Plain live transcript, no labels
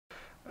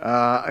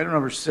Item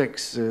number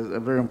 6 is a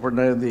very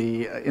important item,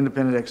 the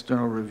independent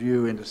external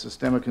review into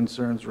systemic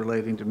concerns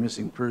relating to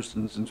missing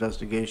persons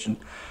investigation.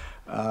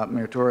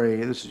 Mayor Tory,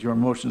 this is your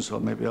motion, so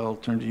maybe I'll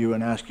turn to you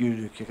and ask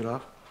you to kick it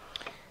off.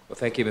 Well,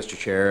 thank you, Mr.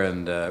 Chair.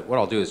 And what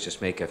I'll do is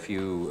just make a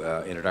few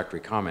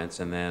introductory comments,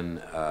 and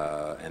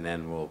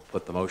then we'll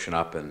put the motion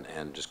up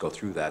and just go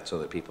through that so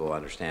that people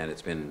understand.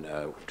 It's been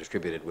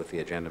distributed with the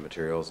agenda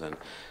materials, and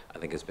I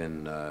think it's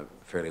been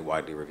fairly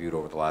widely reviewed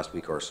over the last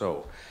week or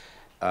so.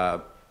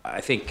 I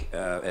think,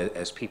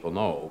 as people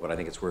know, but I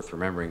think it's worth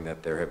remembering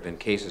that there have been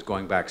cases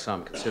going back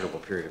some considerable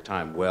period of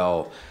time,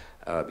 well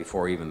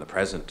before even the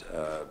present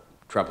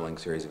troubling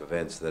series of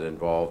events that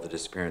involve the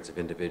disappearance of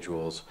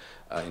individuals,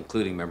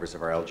 including members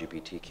of our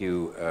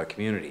LGBTQ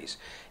communities.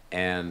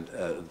 And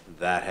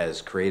that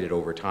has created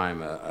over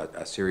time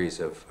a series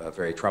of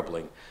very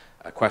troubling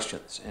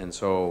questions. And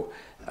so,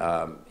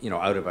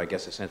 out of, I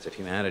guess, a sense of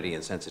humanity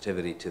and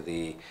sensitivity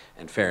to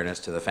and fairness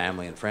to the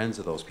family and friends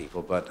of those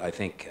people, but I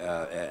think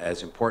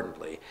as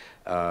importantly,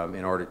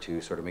 in order to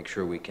sort of make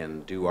sure we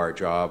can do our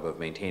job of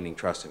maintaining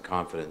trust and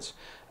confidence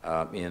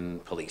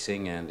in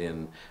policing and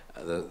in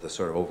the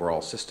sort of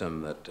overall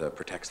system that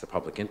protects the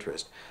public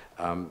interest.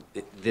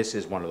 This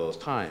is one of those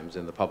times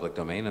in the public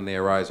domain, and they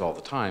arise all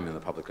the time in the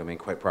public domain,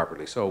 quite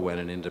properly so, when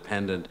an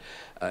independent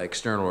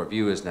external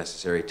review is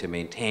necessary to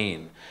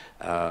maintain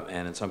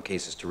and in some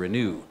cases to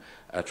renew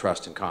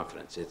trust and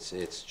confidence.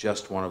 It's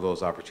just one of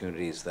those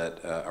opportunities that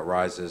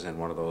arises, and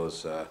one of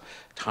those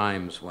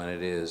times when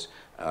it is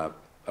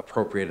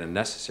appropriate and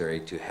necessary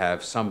to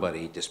have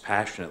somebody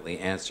dispassionately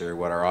answer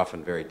what are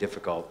often very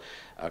difficult,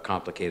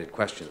 complicated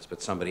questions,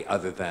 but somebody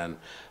other than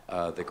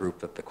the group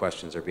that the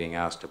questions are being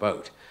asked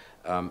about.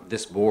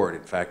 This board,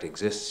 in fact,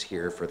 exists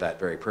here for that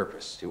very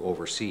purpose, to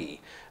oversee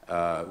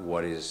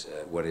what is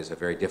a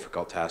very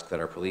difficult task that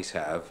our police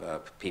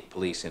have,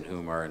 police in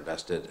whom are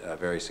invested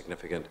very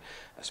significant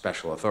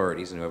special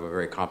authorities and who have a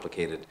very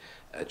complicated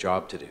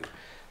job to do.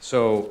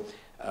 So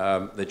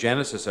the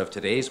genesis of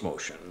today's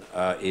motion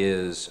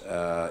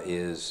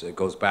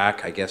goes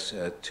back, I guess,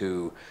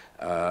 to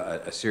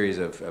a series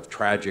of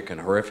tragic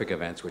and horrific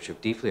events which have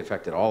deeply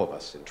affected all of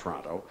us in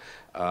Toronto,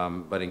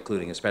 but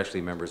including especially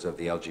members of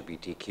the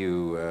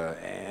LGBTQ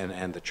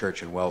and the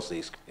church and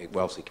Wellesley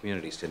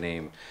communities, to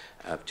name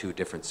two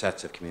different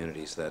sets of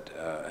communities that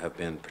have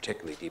been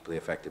particularly deeply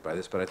affected by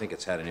this. But I think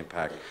it's had an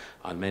impact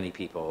on many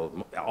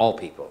people, all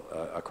people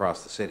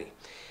across the city.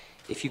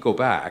 If you go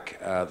back,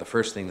 the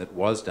first thing that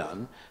was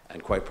done,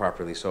 and quite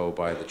properly so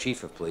by the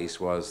Chief of Police,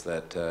 was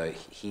that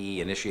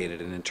he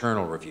initiated an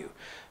internal review.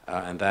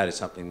 And that is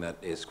something that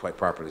is quite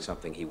properly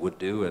something he would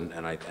do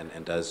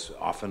and does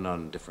often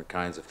on different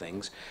kinds of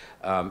things.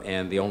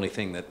 And the only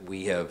thing that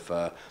we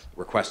have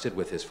requested,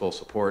 with his full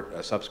support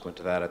subsequent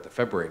to that at the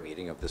February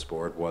meeting of this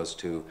board, was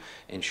to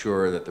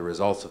ensure that the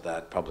results of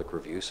that public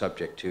review,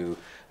 subject to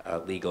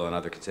legal and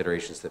other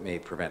considerations that may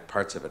prevent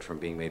parts of it from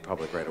being made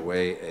public right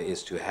away,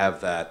 is to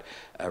have that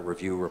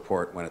review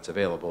report, when it's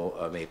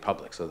available, made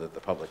public, so that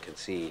the public can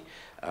see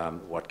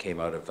what came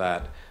out of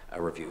that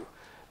review.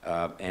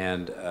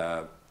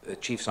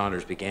 Chief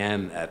Saunders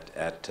began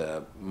at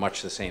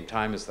much the same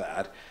time as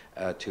that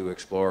to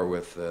explore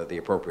with the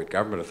appropriate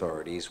government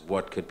authorities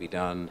what could be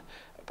done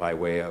by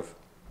way of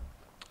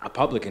a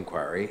public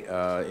inquiry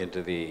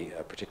into the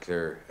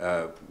particular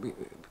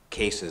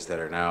cases that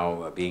are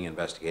now being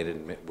investigated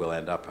and will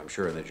end up, I'm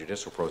sure, in the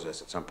judicial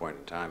process at some point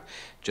in time,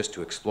 just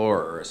to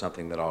explore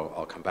something that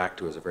I'll come back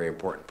to as a very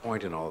important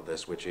point in all of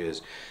this, which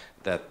is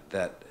that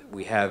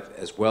we have,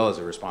 as well as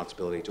a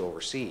responsibility to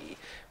oversee,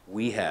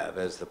 we have,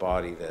 as the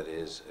body that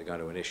is going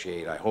to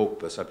initiate, I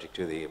hope, subject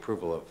to the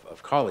approval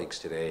of colleagues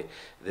today,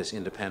 this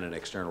independent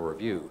external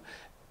review,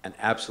 an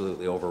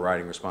absolutely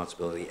overriding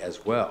responsibility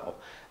as well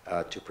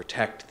to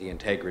protect the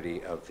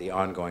integrity of the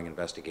ongoing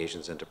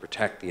investigations and to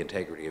protect the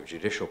integrity of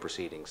judicial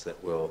proceedings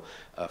that will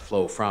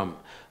flow from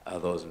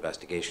those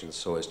investigations,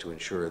 so as to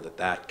ensure that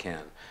that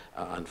can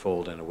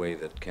unfold in a way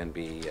that can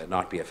be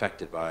not be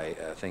affected by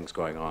things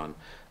going on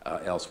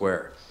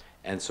elsewhere.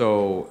 And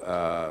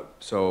so,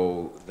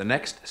 the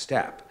next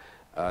step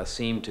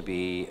seemed to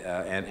be,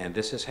 and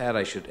this has had,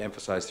 I should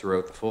emphasize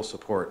throughout, the full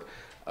support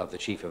of the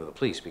Chief of the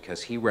Police,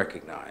 because he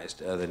recognized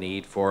the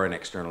need for an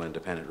external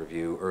independent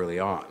review early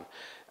on,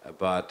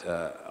 but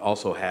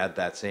also had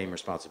that same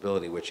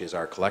responsibility, which is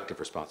our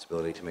collective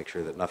responsibility, to make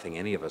sure that nothing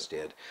any of us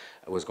did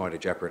was going to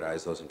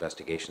jeopardize those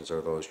investigations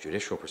or those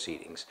judicial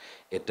proceedings.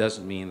 It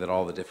doesn't mean that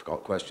all the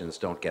difficult questions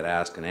don't get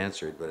asked and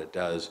answered, but it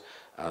does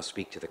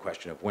speak to the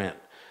question of when.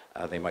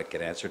 They might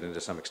get answered, and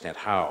to some extent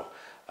how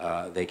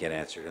they get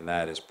answered, and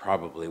that is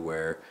probably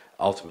where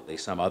ultimately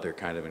some other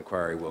kind of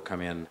inquiry will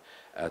come in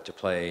to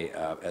play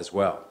as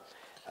well.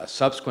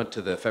 Subsequent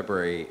to the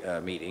February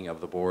meeting of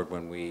the board,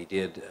 when we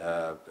did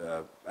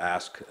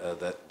ask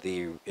that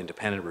the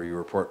independent review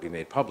report be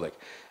made public,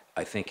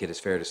 I think it is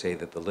fair to say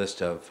that the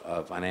list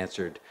of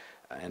unanswered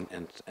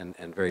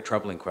and very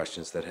troubling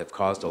questions that have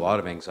caused a lot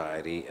of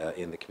anxiety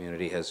in the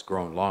community has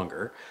grown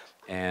longer.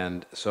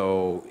 And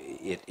so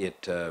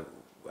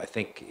I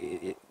think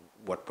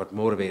what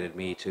motivated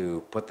me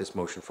to put this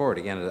motion forward,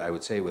 again, I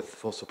would say with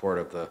full support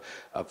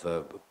of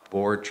the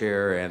board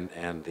chair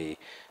and the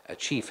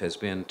chief, has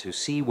been to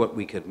see what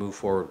we could move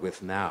forward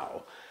with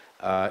now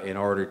in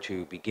order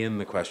to begin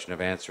the question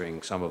of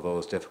answering some of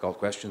those difficult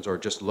questions, or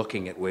just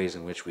looking at ways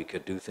in which we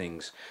could do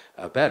things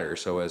better,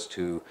 so as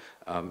to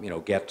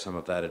get some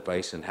of that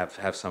advice and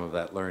have some of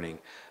that learning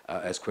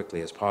as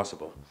quickly as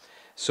possible.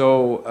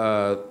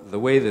 So the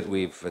way that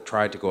we've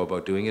tried to go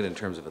about doing it, in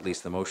terms of at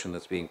least the motion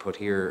that's being put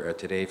here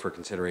today for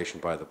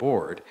consideration by the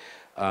board,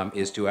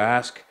 is to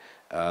ask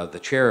the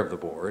chair of the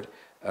board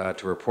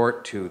to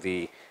report to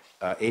the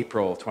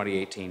April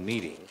 2018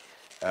 meeting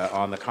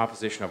on the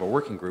composition of a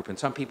working group. And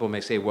some people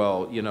may say,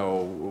 well,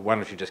 why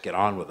don't you just get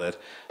on with it?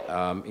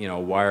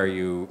 Why are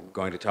you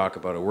going to talk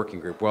about a working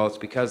group? Well, it's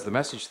because the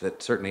message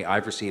that certainly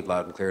I've received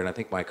loud and clear, and I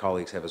think my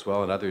colleagues have as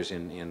well, and others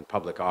in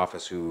public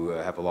office who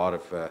have a lot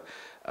of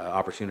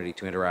opportunity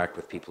to interact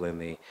with people in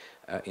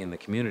the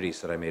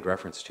communities that I made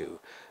reference to,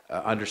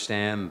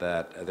 understand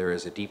that there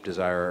is a deep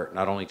desire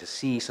not only to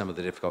see some of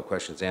the difficult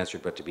questions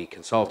answered, but to be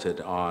consulted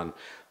on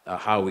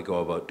how we go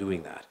about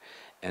doing that.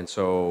 And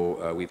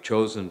so we've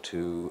chosen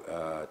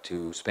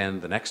to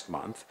spend the next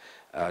month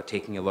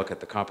taking a look at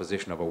the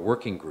composition of a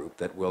working group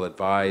that will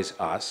advise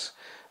us,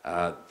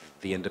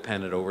 the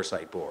Independent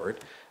Oversight Board,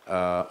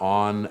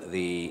 on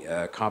the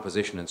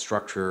composition and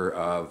structure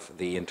of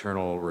the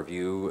internal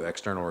review,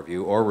 external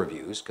review, or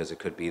reviews, because it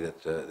could be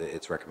that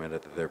it's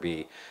recommended that there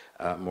be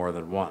more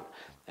than one.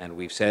 And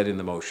we've said in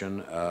the motion,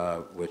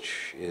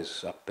 which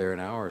is up there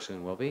now or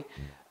soon will be,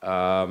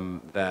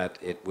 that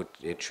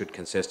it should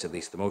consist, at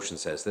least the motion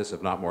says this,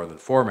 of not more than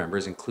 4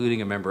 members,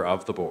 including a member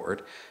of the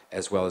board,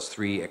 as well as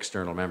 3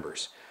 external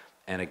members.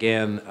 And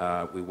again,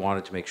 we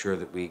wanted to make sure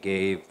that we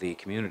gave the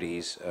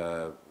communities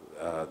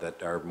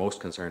that are most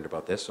concerned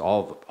about this,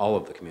 all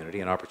of the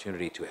community, an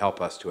opportunity to help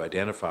us to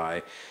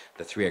identify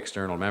the 3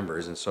 external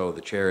members. And so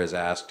the chair is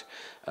asked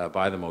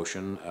by the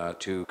motion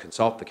to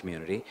consult the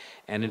community,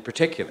 and in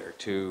particular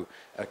to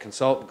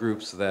consult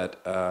groups that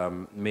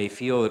may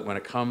feel that when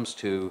it comes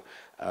to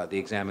the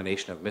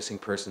examination of missing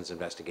persons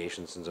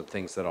investigations and some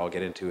things that I'll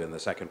get into in the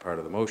second part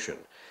of the motion,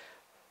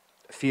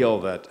 feel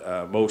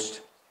that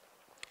most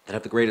that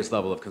have the greatest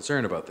level of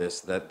concern about this,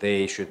 that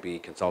they should be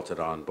consulted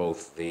on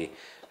both the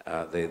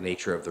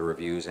nature of the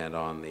reviews and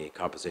on the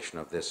composition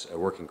of this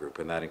working group.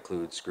 And that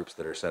includes groups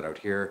that are set out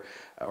here,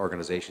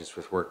 organizations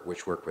which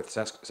work with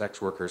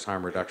sex workers,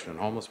 harm reduction and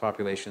homeless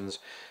populations,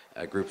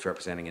 groups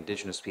representing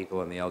Indigenous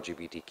people and the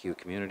LGBTQ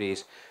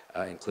communities,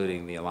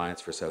 including the Alliance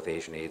for South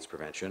Asian AIDS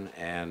Prevention.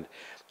 And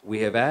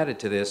we have added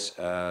to this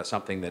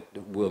something that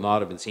will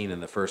not have been seen in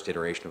the first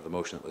iteration of the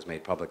motion that was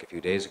made public a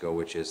few days ago,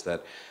 which is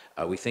that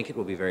we think it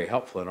will be very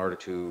helpful in order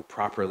to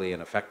properly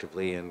and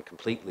effectively and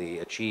completely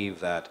achieve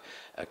that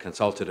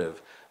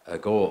consultative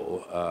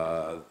goal,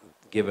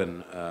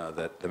 given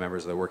that the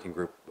members of the working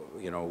group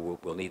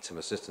will need some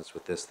assistance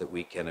with this, that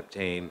we can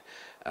obtain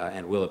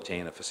and will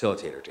obtain a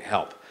facilitator to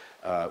help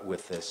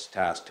with this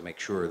task, to make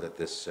sure that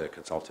this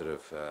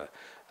consultative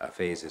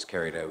phase is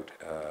carried out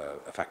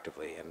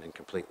effectively and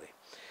completely.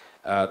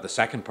 The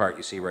second part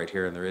you see right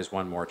here, and there is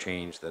one more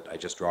change that I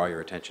just draw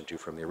your attention to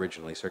from the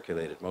originally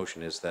circulated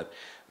motion, is that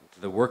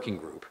the working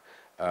group,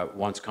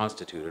 once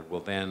constituted, will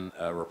then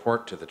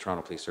report to the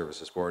Toronto Police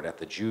Services Board at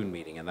the June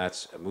meeting, and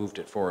that's moved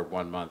it forward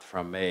 1 month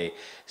from May,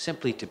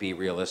 simply to be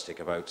realistic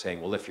about saying,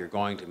 well, if you're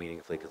going to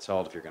meaningfully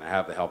consult, if you're going to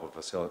have the help of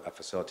a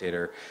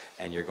facilitator,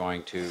 and you're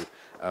going to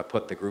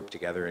put the group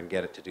together and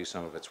get it to do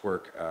some of its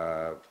work,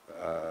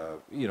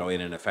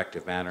 in an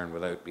effective manner and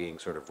without being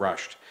sort of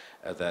rushed,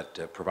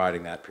 that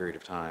providing that period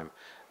of time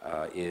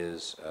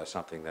is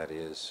something that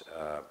is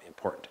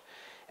important.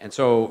 And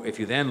so if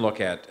you then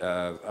look at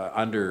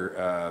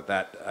under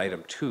that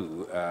item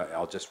 2,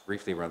 I'll just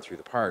briefly run through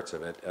the parts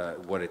of it.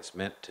 What it's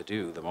meant to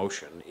do, the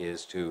motion,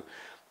 is to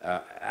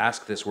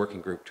ask this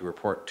working group to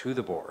report to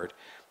the board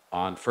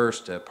on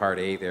first part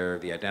A there,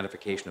 the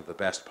identification of the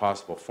best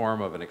possible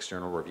form of an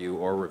external review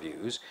or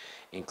reviews,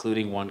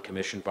 including one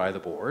commissioned by the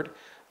board,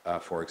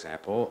 for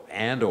example,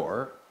 and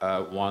or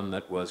one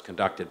that was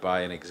conducted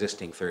by an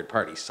existing third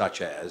party,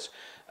 such as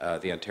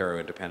the Ontario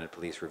Independent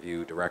Police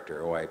Review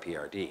Director,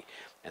 OIPRD.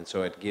 And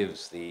so it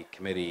gives the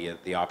committee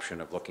the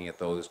option of looking at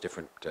those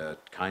different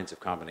kinds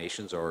of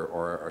combinations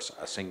or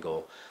a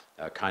single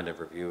kind of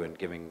review, and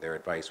giving their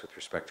advice with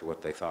respect to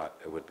what they thought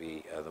would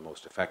be the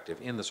most effective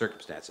in the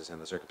circumstances.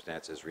 And the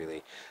circumstances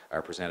really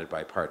are presented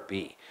by Part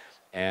B.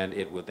 And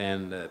it would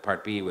then,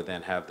 Part B would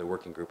then have the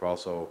working group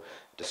also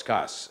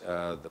discuss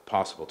the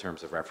possible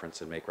terms of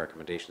reference and make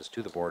recommendations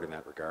to the board in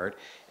that regard,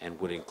 and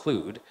would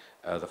include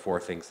the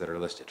 4 things that are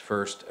listed.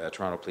 First,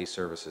 Toronto Police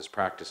Services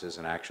practices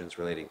and actions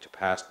relating to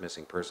past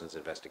missing persons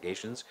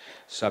investigations,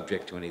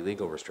 subject to any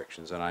legal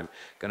restrictions. And I'm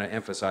going to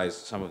emphasize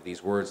some of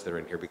these words that are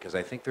in here because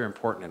I think they're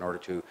important in order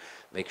to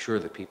make sure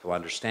that people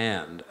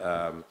understand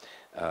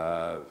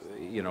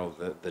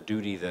the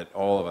duty that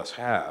all of us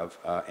have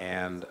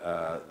and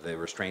the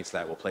restraints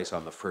that will place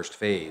on the first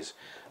phase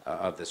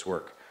of this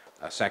work.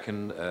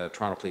 Second,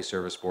 Toronto Police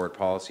Service Board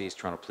policies,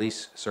 Toronto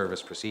Police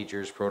Service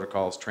procedures,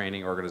 protocols,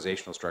 training,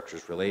 organizational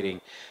structures relating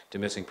to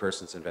missing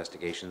persons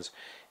investigations.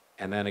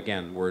 And then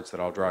again, words that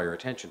I'll draw your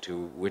attention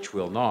to, which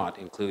will not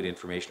include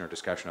information or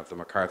discussion of the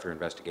McArthur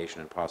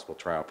investigation and possible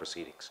trial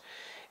proceedings.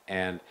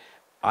 And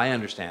I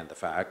understand the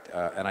fact,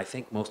 and I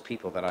think most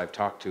people that I've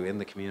talked to in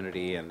the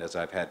community, and as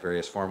I've had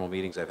various formal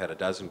meetings, I've had a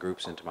dozen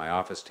groups into my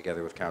office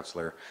together with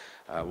Councillor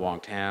Wong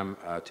Tam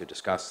to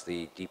discuss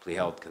the deeply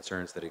held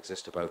concerns that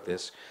exist about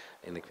this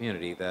in the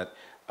community, that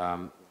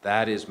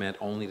that is meant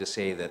only to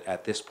say that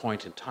at this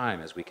point in time,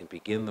 as we can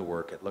begin the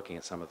work at looking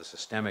at some of the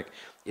systemic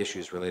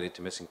issues related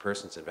to missing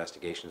persons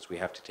investigations, we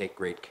have to take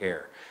great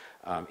care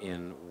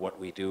in what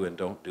we do and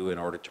don't do in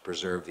order to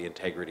preserve the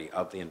integrity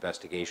of the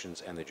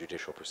investigations and the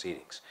judicial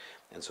proceedings.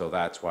 And so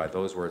that's why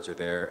those words are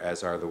there,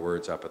 as are the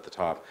words up at the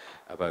top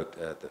about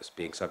this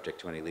being subject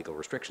to any legal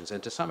restrictions.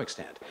 And to some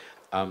extent,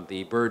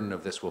 the burden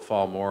of this will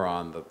fall more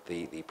on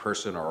the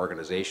person or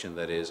organization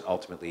that is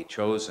ultimately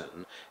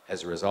chosen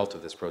as a result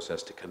of this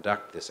process to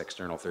conduct this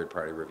external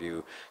third-party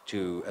review,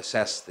 to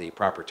assess the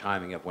proper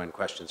timing of when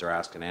questions are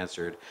asked and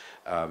answered,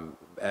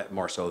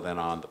 more so than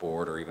on the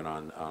board or even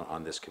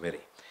on this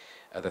committee.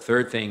 The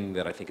third thing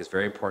that I think is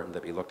very important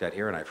that we looked at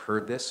here, and I've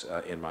heard this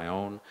in my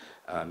own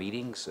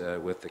meetings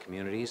with the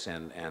communities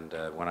and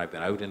when I've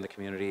been out in the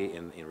community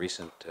in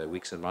recent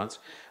weeks and months,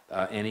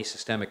 any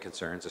systemic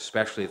concerns,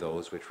 especially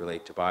those which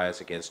relate to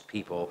bias against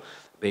people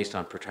based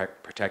on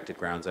protected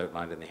grounds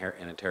outlined in the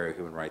Ontario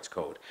Human Rights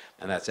Code.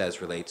 And that's as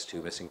relates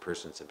to missing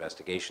persons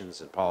investigations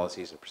and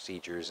policies and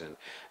procedures and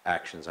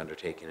actions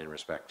undertaken in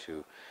respect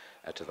to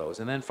those.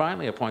 And then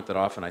finally, a point that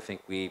often I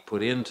think we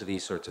put into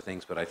these sorts of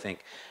things, but I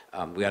think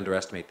we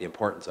underestimate the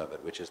importance of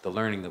it, which is the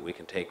learning that we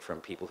can take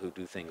from people who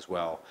do things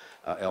well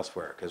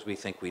elsewhere. Because we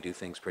think we do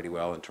things pretty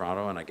well in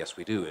Toronto, and I guess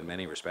we do in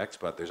many respects,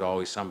 but there's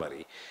always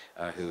somebody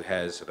who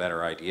has a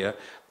better idea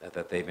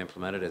that they've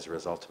implemented as a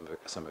result of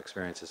some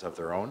experiences of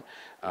their own.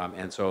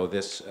 And so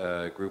this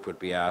group would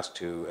be asked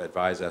to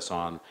advise us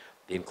on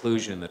the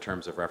inclusion in the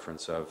terms of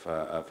reference of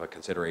a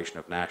consideration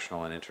of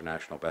national and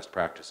international best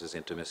practices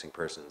into missing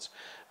persons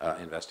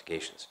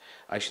investigations.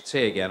 I should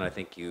say again, I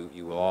think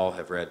you will all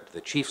have read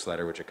the Chief's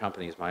letter, which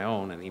accompanies my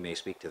own, and he may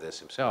speak to this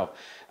himself,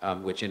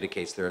 which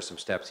indicates there are some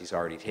steps he's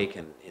already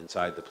taken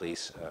inside the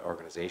police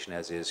organization,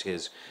 as is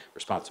his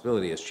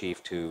responsibility as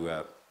Chief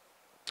to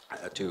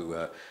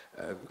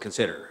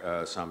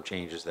consider some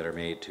changes that are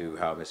made to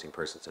how missing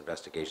persons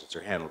investigations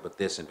are handled. But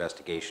this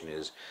investigation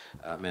is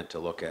meant to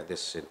look at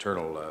this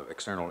external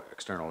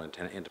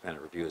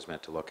independent review is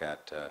meant to look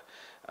at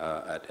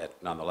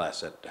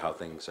nonetheless at how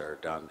things are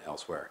done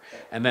elsewhere.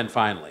 And then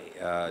finally,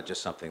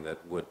 just something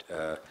that would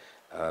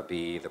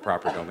be the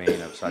proper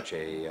domain of such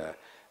a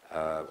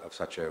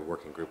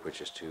working group,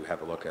 which is to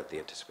have a look at the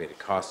anticipated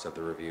costs of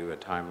the review and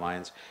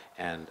timelines,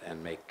 and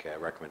make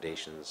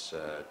recommendations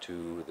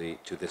to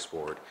this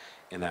board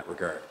in that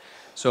regard.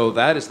 So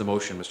that is the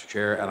motion, Mr.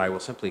 Chair, and I will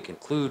simply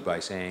conclude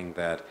by saying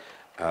that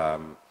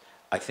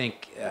I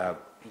think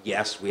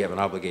yes, we have an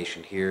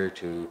obligation here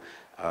to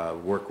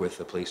work with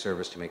the police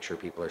service to make sure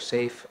people are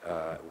safe.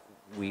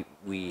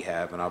 We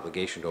have an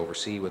obligation to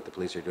oversee what the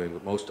police are doing,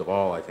 but most of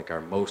all, I think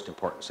our most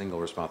important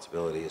single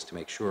responsibility is to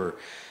make sure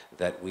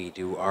that we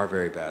do our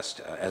very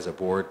best as a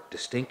board,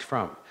 distinct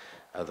from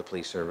the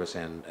police service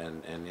and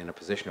in a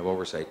position of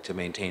oversight, to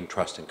maintain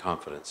trust and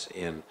confidence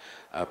in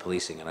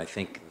policing. And I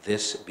think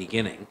this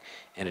beginning,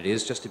 and it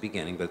is just a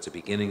beginning, but it's a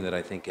beginning that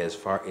I think is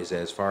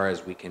as far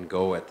as we can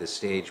go at this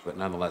stage, but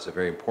nonetheless a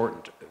very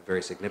important,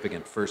 very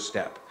significant first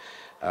step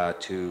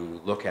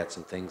to look at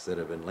some things that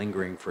have been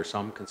lingering for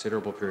some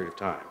considerable period of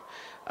time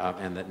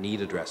and that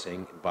need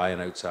addressing by an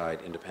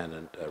outside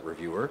independent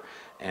reviewer.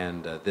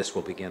 And this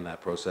will begin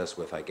that process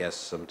with, I guess,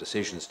 some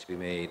decisions to be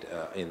made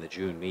in the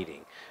June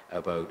meeting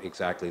about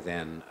exactly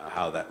then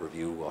how that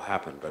review will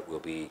happen. But we'll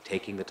be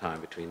taking the time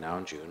between now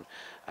and June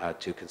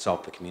to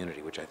consult the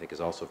community, which I think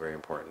is also very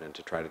important, and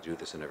to try to do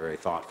this in a very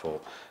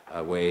thoughtful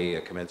way,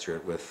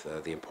 commensurate with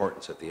the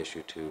importance of the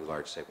issue to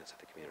large segments of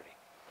the community.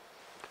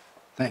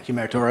 Thank you,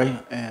 Mayor Tory.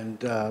 And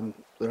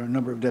there are a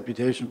number of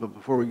deputations, but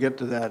before we get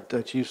to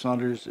that, Chief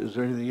Saunders, is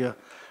there any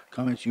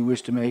comments you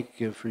wish to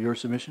make for your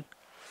submission?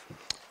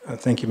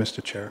 Thank you,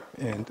 Mr. Chair.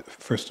 And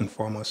first and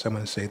foremost, I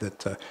want to say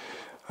that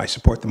I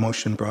support the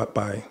motion brought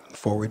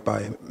forward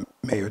by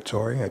Mayor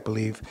Tory. I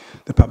believe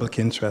the public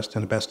interest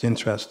and the best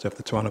interest of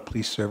the Toronto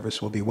Police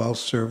Service will be well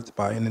served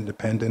by an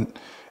independent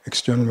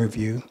external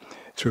review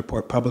to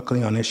report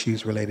publicly on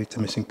issues related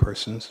to missing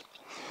persons.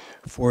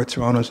 For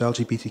Toronto's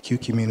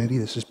LGBTQ community,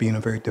 this has been a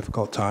very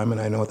difficult time,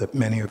 and I know that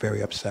many are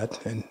very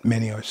upset and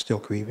many are still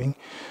grieving,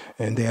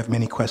 and they have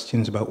many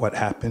questions about what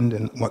happened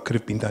and what could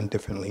have been done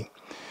differently.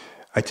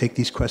 I take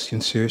these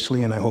questions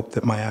seriously, and I hope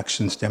that my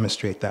actions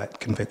demonstrate that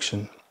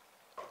conviction.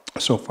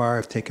 So far,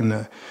 I've taken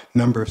a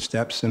number of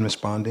steps in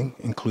responding,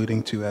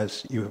 including to,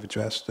 as you have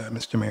addressed,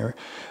 Mr. Mayor,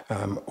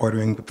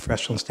 ordering the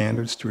professional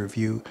standards to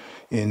review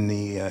in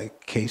the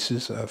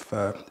cases of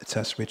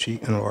Tess Ritchie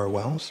and Laura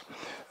Wells.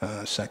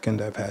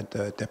 Second, I've had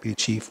Deputy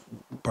Chief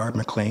Barb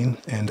McLean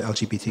and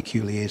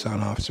LGBTQ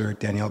Liaison Officer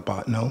Danielle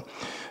Botno.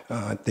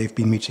 They've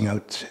been reaching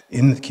out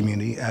in the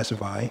community, as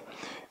have I,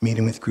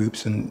 meeting with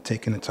groups and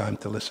taking the time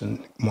to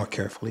listen more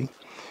carefully.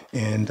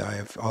 And I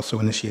have also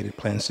initiated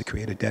plans to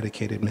create a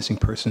dedicated missing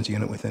persons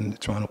unit within the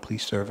Toronto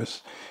Police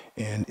Service.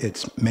 And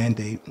its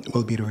mandate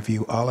will be to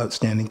review all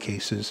outstanding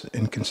cases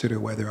and consider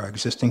whether our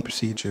existing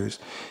procedures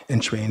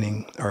and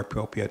training are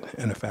appropriate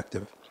and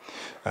effective.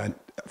 I'd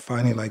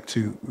finally like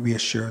to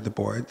reassure the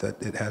board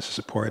that it has the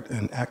support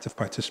and active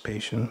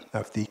participation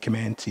of the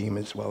command team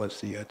as well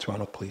as the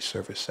Toronto Police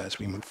Service as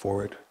we move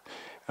forward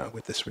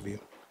with this review.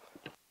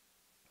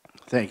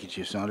 Thank you,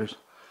 Chief Saunders.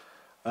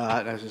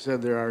 As I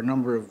said, there are a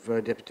number of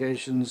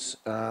deputations.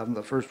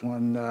 The first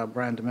one,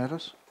 Brian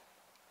Demetis.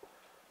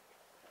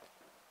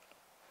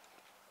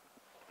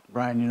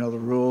 Brian, you know the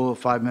rule,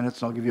 5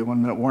 minutes, and I'll give you a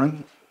 1 minute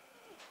warning.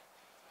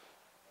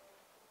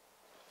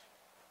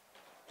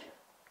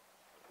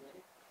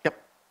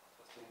 Yep.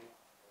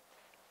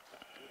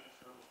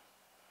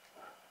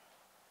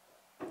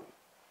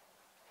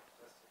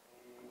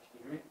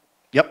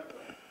 Yep.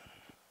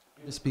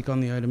 To speak on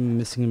the item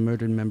missing and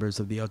murdered members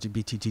of the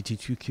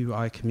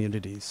LGBTQI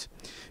communities.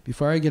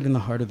 Before I get in the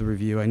heart of the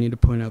review, I need to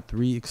point out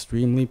 3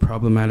 extremely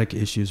problematic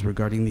issues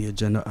regarding the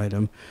agenda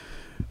item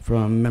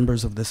from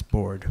members of this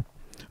board.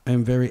 I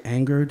am very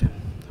angered,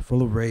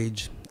 full of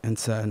rage and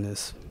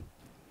sadness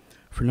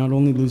for not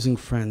only losing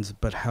friends,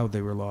 but how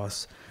they were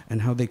lost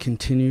and how they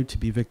continue to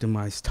be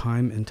victimized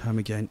time and time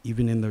again,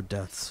 even in their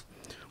deaths.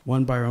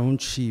 One by our own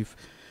chief,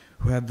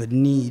 who had the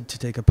need to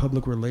take a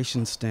public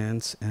relations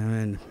stance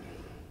and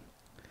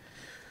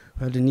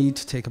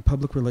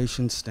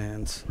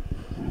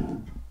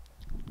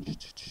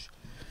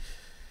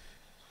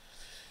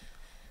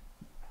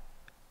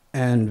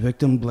and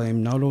victim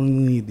blame not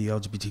only the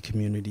LGBT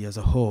community as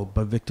a whole,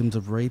 but victims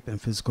of rape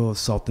and physical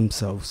assault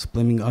themselves,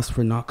 blaming us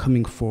for not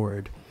coming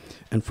forward,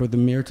 and for the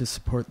mayor to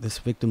support this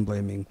victim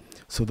blaming,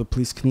 so the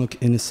police can look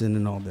innocent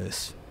in all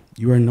this.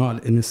 You are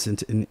not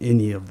innocent in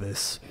any of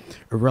this.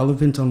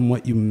 Irrelevant on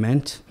what you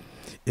meant,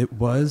 it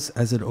was,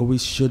 as it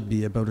always should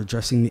be, about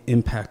addressing the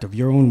impact of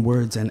your own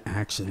words and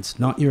actions,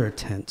 not your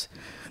intent.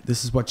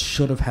 This is what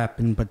should have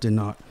happened but did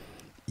not.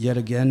 Yet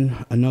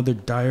again, another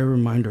dire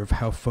reminder of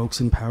how folks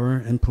in power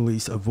and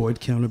police avoid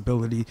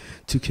accountability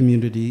to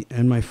community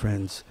and my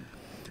friends.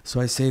 So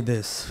I say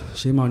this,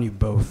 shame on you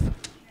both.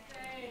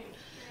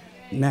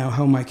 Now,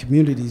 how my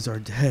communities are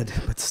dead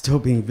but still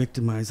being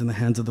victimized in the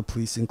hands of the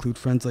police include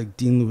friends like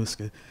Dean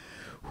Lewiska,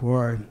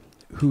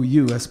 who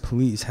you, as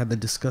police, had the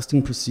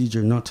disgusting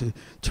procedure not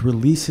to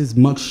release his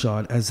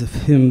mugshot as if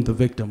him, the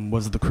victim,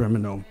 was the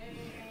criminal.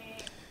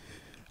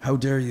 How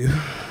dare you?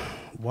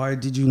 Why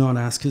did you not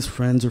ask his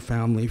friends or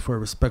family for a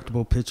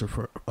respectable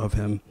picture of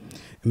him?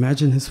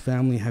 Imagine his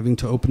family having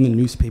to open the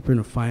newspaper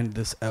and find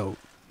this out.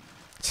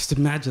 Just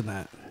imagine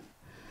that.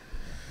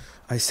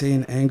 I say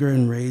in anger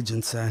and rage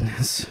and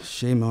sadness,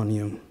 shame on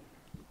you.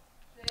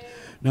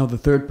 Now, the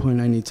third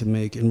point I need to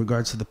make in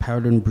regards to the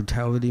pattern of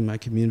brutality my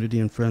community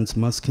and friends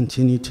must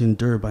continue to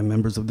endure by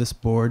members of this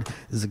board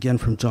is again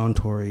from John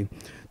Tory,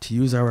 to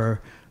use the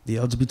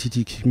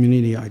LGBT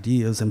community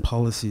ideas and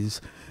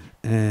policies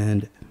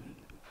and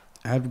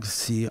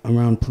advocacy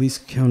around police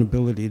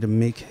accountability to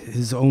make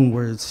his own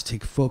words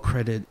take full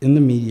credit in the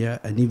media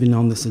and even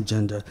on this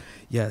agenda.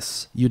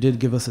 Yes, you did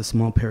give us a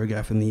small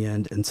paragraph in the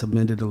end and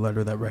submitted a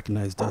letter that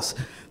recognized us.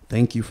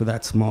 Thank you for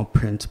that small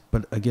print,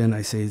 but again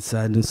I say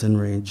sadness and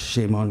rage,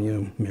 shame on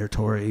you, Mayor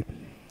Tory.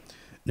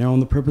 Now on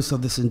the purpose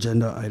of this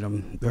agenda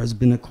item, there has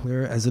been a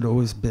clear, as it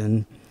always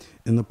been,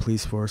 in the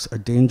police force, a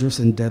dangerous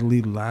and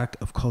deadly lack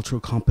of cultural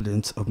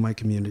competence of my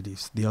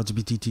communities, the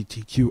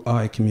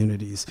LGBTQI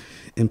communities,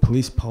 in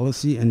police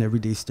policy and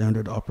everyday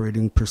standard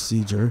operating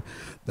procedure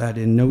that,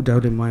 in no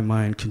doubt in my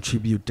mind,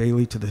 contribute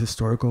daily to the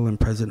historical and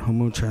present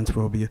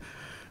transphobic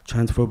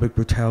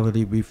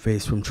brutality we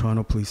face from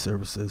Toronto Police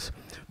Services.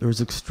 There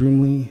is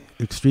extreme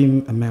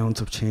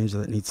amounts of change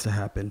that needs to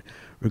happen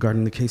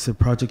regarding the case of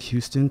Project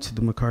Houston, to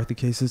the McArthur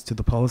cases, to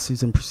the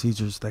policies and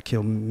procedures that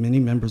kill many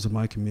members of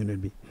my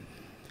community.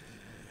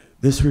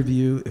 This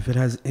review, if it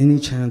has any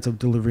chance of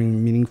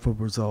delivering meaningful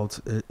results,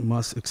 it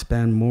must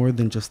expand more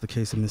than just the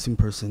case of missing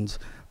persons,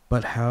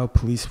 but how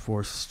police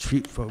force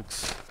treat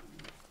folks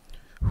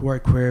who are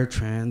queer,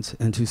 trans,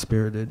 and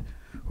two-spirited,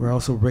 who are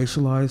also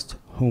racialized,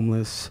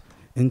 homeless,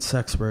 in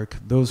sex work,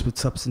 those with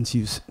substance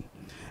use,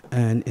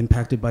 and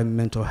impacted by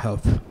mental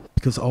health,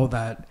 because all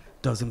that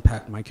does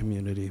impact my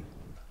community.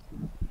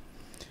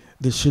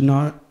 This should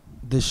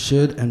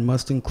and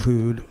must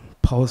include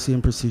policy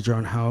and procedure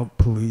on how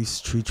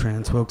police treat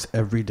trans folks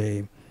every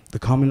day. The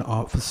common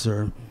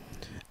officer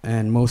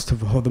and most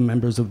of all the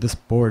members of this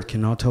board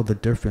cannot tell the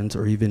difference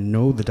or even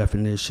know the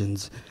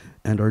definitions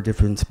and or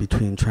difference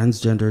between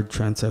transgender,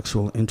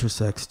 transsexual,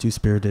 intersex,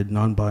 two-spirited,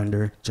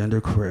 non-binary,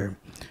 genderqueer.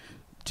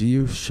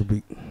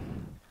 The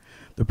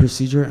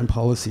procedure and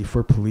policy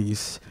for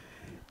police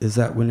is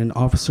that when an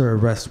officer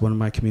arrests one of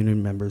my community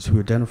members who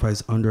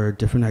identifies under a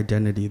different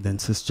identity than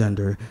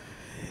cisgender,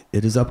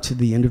 it is up to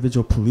the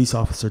individual police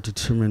officer to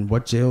determine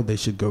what jail they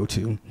should go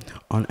to.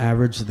 On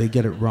average, they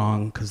get it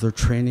wrong because their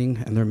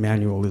training and their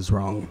manual is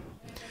wrong.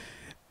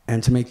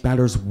 And to make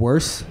matters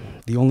worse,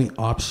 the only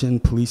option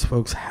police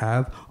folks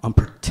have on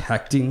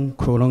protecting,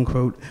 quote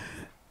unquote,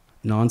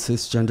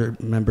 non-cisgender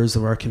members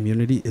of our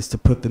community is to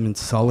put them in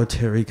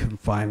solitary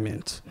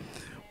confinement.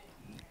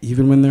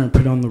 Even when they're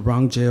put on the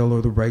wrong jail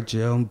or the right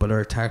jail, but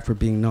are attacked for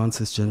being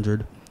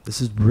non-cisgendered,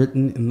 this is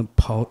written in the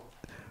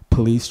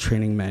police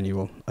training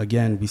manual.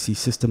 Again, we see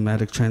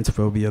systematic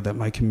transphobia that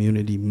my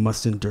community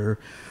must endure.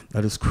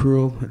 That is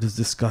cruel, it is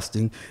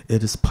disgusting,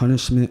 it is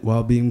punishment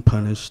while being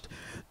punished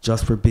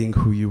just for being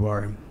who you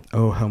are.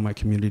 Oh, how my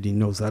community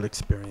knows that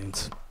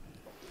experience.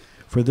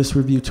 For this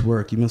review to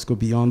work, you must go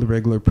beyond the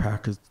regular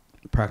practices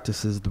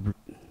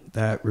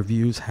that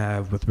reviews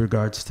have with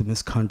regards to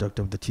misconduct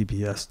of the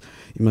TPS.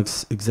 You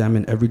must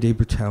examine everyday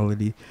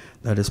brutality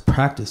that is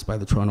practiced by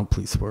the Toronto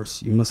Police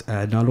Force. You must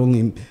add not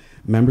only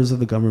members of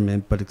the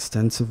government, but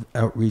extensive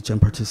outreach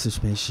and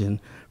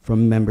participation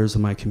from members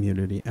of my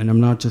community. And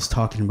I'm not just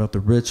talking about the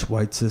rich,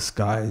 white, cis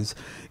guys,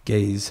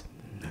 gays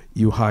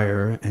you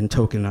hire and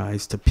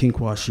tokenize to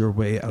pinkwash your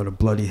way out of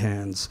bloody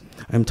hands.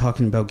 I'm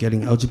talking about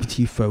getting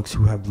LGBT folks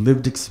who have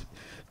lived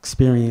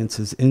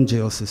experiences in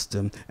jail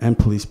system and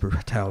police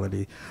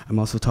brutality. I'm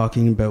also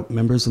talking about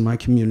members of my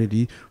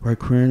community who are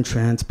queer and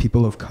trans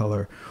people of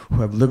color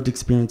who have lived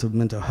experience of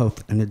mental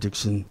health and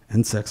addiction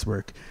and sex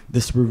work.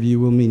 This review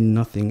will mean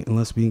nothing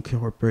unless we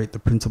incorporate the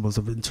principles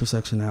of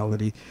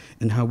intersectionality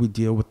in how we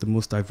deal with the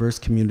most diverse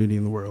community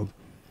in the world.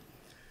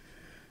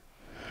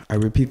 I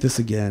repeat this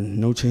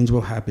again, no change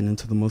will happen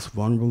until the most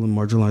vulnerable and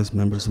marginalized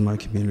members of my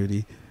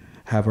community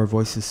have our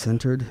voices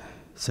centered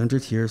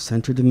here,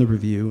 centered in the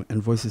review,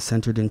 and voices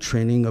centered in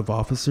training of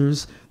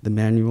officers, the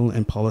manual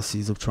and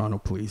policies of Toronto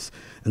Police.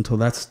 Until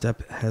that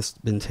step has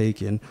been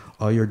taken,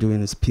 all you're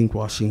doing is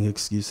pinkwashing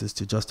excuses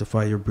to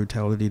justify your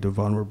brutality to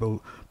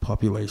vulnerable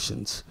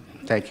populations.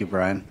 Thank you,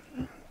 Brian.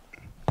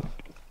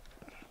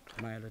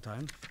 Am I out of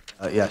time?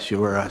 Yes, you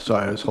were.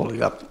 Sorry, I was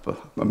holding up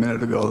a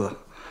minute ago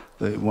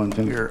the one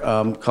finger.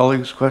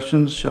 Colleagues,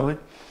 questions, Shelley?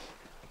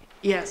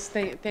 Yes,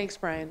 thanks,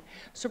 Brian.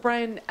 So,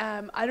 Brian,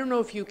 I don't know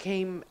if you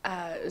came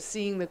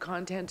seeing the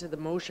content of the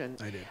motion.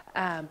 I did.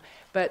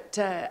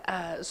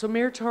 So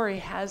Mayor Tory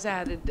has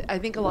added, I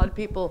think a lot of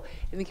people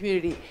in the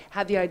community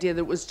had the idea that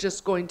it was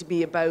just going to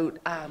be about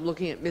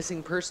looking at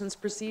missing persons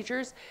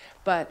procedures,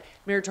 but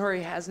Mayor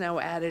Tory has now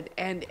added,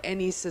 and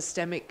any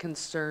systemic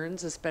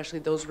concerns, especially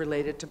those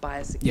related to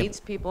bias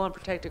against people on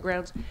protected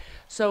grounds.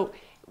 So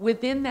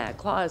within that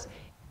clause,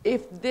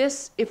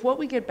 if what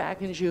we get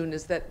back in June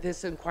is that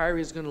this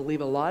inquiry is going to leave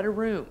a lot of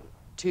room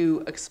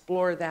to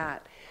explore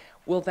that,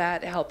 will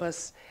that help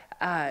us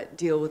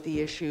deal with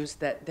the issues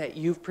that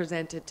you've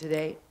presented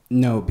today?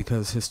 No,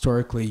 because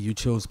historically you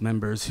chose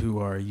members who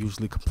are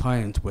usually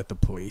compliant with the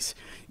police,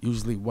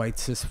 usually white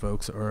cis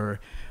folks or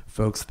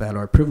folks that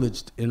are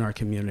privileged in our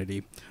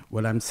community.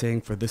 What I'm saying,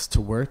 for this to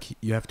work,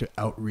 you have to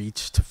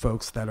outreach to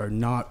folks that are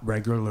not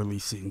regularly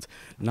seen,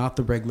 not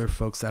the regular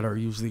folks that are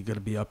usually going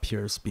to be up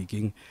here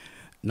speaking,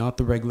 not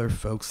the regular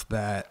folks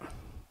that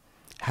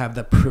have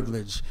that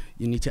privilege.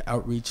 You need to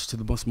outreach to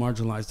the most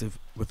marginalized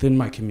within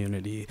my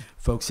community,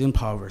 folks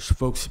impoverished,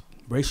 folks,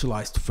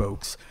 racialized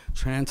folks,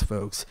 trans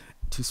folks,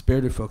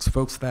 two-spirited folks,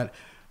 folks that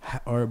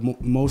are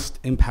most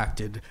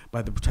impacted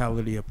by the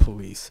brutality of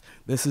police.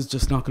 This is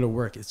just not going to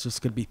work. It's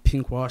just going to be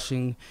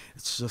pinkwashing.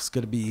 It's just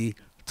going to be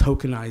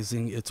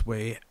tokenizing its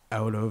way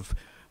out of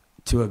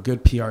to a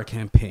good PR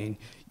campaign.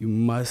 You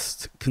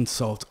must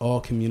consult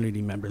all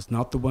community members,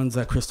 not the ones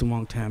that Kristen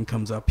Wong-Tam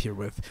comes up here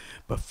with,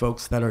 but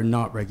folks that are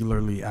not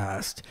regularly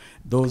asked.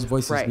 Those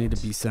voices need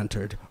to be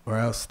centered, or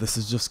else this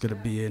is just going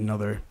to be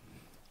another...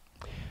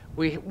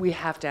 We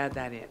have to add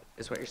that in,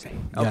 is what you're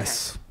saying.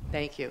 Yes. Okay.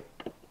 Thank you.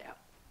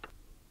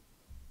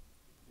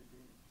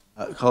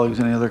 Yeah.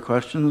 Colleagues, any other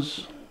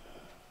questions?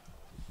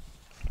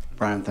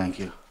 Brian, thank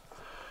you.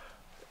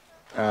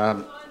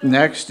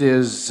 Next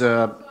is...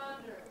 could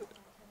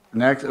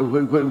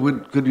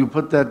you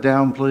put that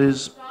down,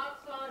 please?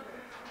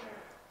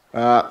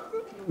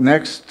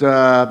 Next,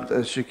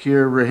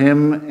 Shakir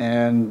Rahim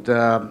and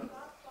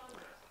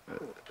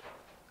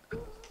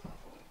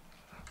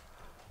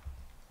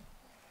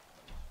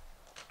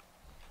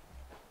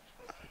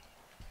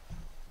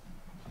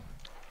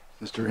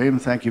Mr. Rahim,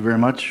 thank you very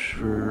much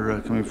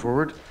for coming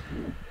forward.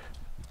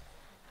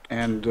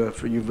 And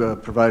for you've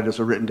provided us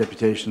a written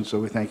deputation, so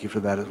we thank you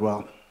for that as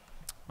well.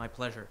 My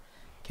pleasure.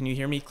 Can you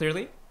hear me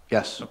clearly?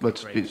 Yes, okay,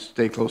 let's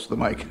stay close to the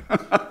mic.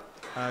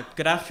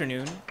 Good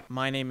afternoon.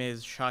 My name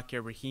is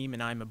Shakir Rahim,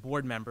 and I'm a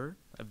board member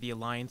of the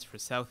Alliance for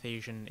South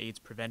Asian AIDS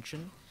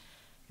Prevention,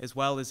 as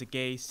well as a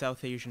gay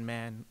South Asian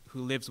man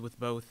who lives with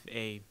both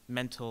a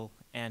mental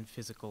and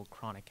physical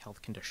chronic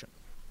health condition.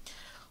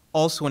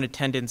 Also in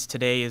attendance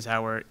today is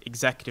our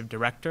Executive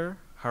Director,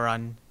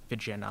 Haran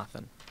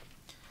Vijayanathan.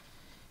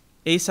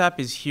 ASAP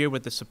is here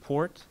with the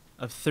support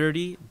of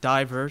 30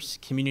 diverse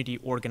community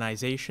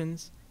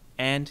organizations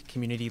and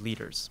community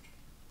leaders.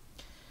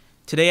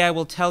 Today I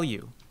will tell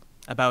you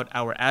about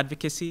our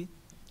advocacy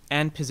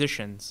and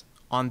positions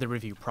on the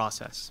review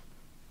process.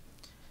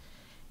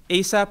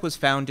 ASAP was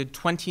founded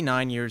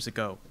 29 years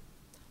ago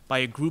by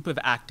a group of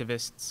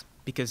activists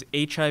because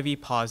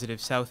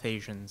HIV-positive South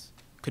Asians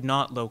could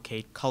not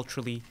locate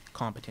culturally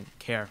competent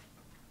care.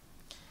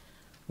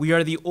 We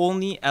are the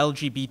only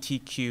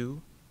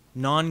LGBTQ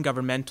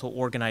non-governmental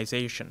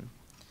organization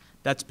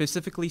that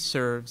specifically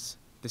serves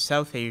the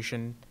South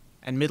Asian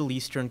and Middle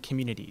Eastern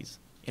communities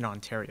in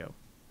Ontario.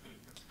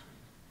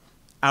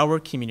 Our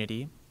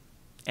community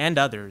and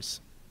others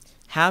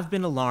have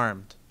been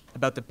alarmed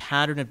about the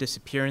pattern of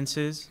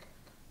disappearances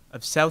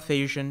of South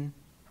Asian,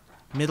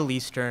 Middle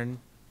Eastern,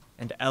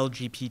 and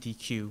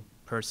LGBTQ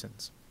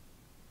persons.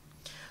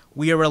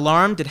 We are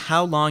alarmed at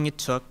how long it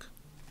took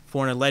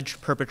for an alleged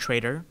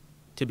perpetrator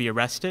to be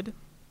arrested.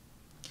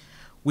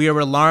 We are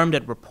alarmed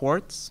at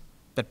reports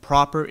that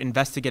proper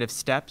investigative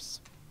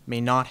steps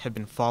may not have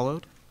been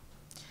followed.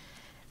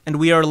 And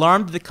we are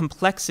alarmed at the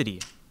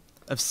complexity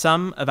of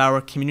some of our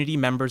community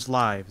members'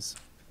 lives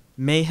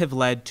may have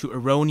led to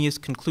erroneous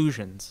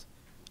conclusions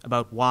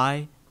about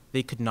why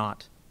they could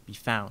not be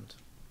found.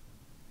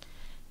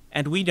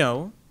 And we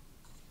know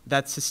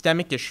that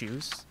systemic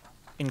issues,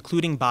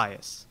 including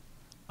bias,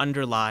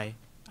 underlie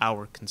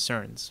our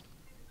concerns.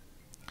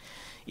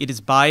 It is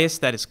bias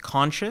that is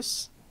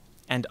conscious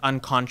and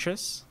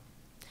unconscious,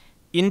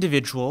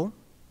 individual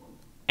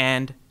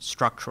and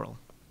structural.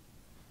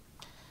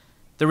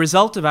 The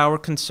result of our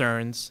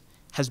concerns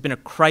has been a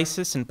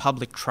crisis in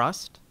public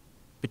trust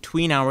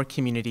between our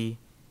community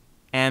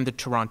and the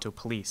Toronto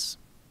Police.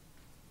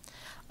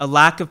 A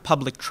lack of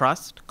public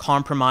trust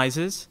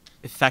compromises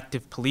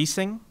effective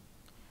policing,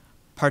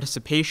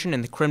 participation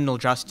in the criminal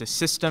justice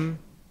system,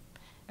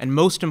 and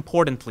most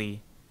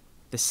importantly,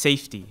 the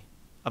safety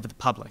of the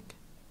public.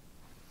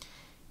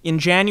 In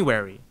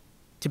January,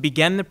 to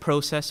begin the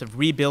process of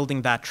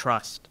rebuilding that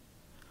trust,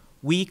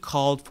 we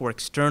called for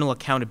external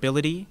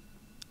accountability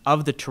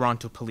of the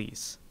Toronto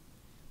Police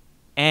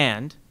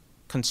and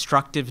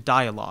constructive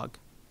dialogue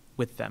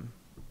with them.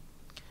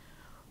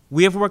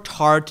 We have worked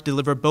hard to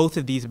deliver both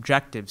of these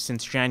objectives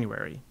since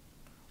January,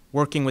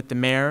 working with the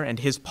mayor and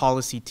his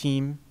policy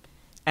team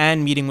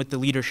and meeting with the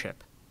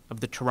leadership of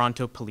the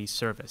Toronto Police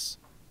Service.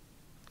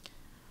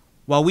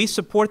 While we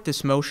support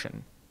this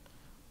motion,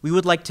 we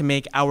would like to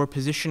make our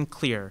position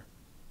clear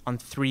on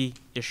 3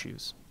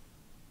 issues.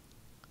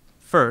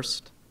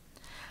 First,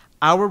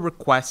 our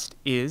request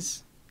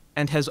is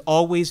and has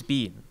always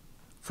been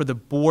for the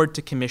board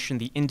to commission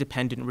the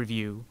independent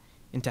review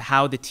into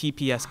how the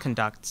TPS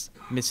conducts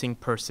missing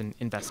person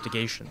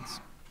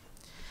investigations.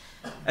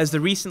 As the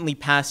recently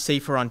passed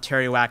Safer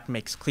Ontario Act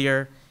makes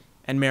clear,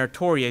 and Mayor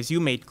Tory, as you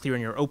made clear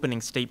in your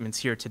opening statements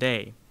here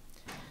today,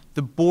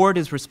 the board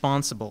is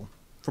responsible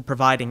for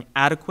providing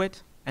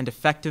adequate and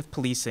effective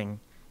policing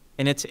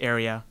in its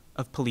area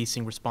of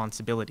policing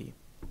responsibility.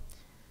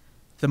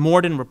 The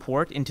Morden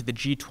report into the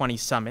G20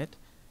 summit,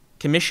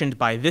 commissioned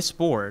by this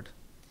board,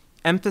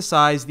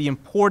 emphasized the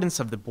importance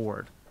of the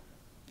board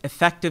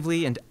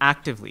effectively and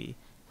actively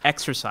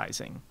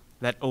exercising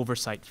that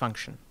oversight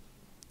function.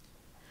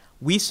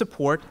 We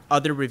support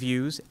other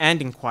reviews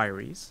and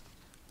inquiries,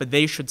 but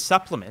they should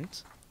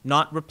supplement,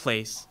 not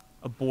replace,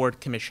 a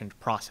board-commissioned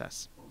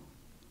process.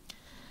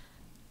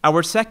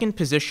 Our second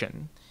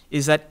position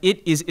is that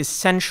it is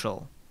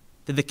essential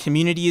that the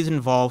community is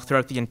involved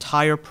throughout the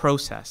entire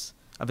process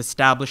of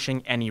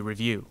establishing any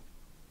review.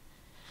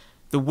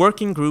 The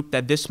working group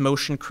that this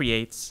motion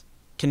creates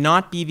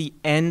cannot be the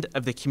end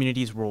of the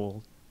community's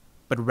role,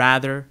 but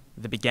rather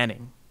the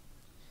beginning.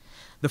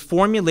 The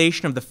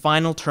formulation of the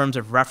final terms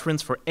of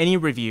reference for any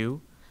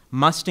review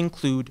must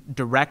include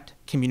direct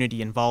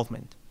community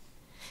involvement,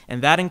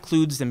 and that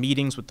includes the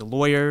meetings with the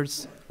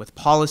lawyers, with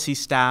policy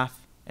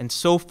staff, and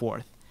so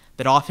forth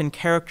that often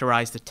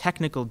characterize the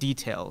technical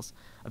details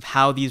of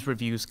how these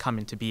reviews come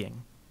into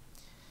being.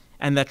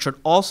 And that should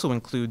also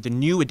include the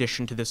new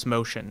addition to this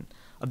motion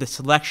of the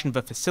selection of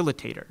a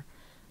facilitator.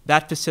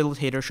 That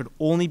facilitator should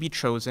only be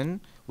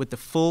chosen with the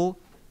full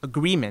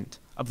agreement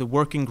of the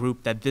working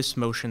group that this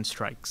motion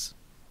strikes.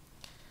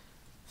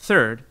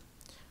 Third,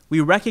 we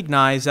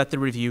recognize that the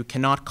review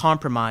cannot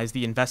compromise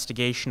the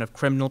investigation of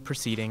criminal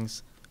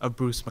proceedings of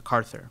Bruce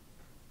McArthur.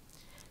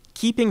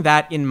 Keeping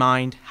that in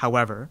mind,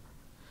 however,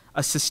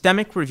 a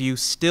systemic review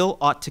still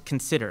ought to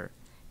consider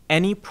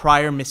any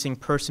prior missing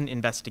person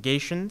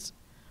investigations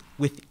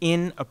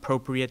within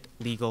appropriate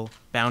legal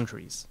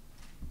boundaries.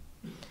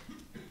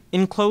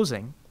 In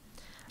closing,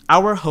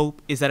 our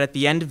hope is that at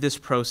the end of this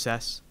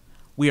process,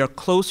 we are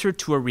closer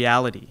to a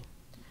reality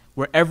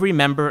where every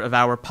member of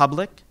our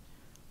public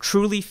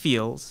truly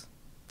feels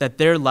that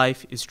their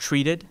life is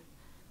treated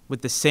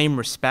with the same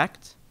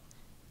respect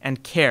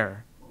and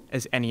care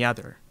as any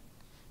other.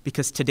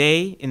 Because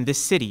today, in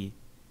this city,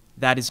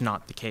 that is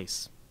not the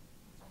case.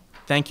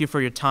 Thank you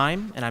for your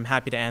time, and I'm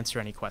happy to answer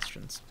any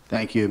questions.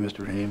 Thank you,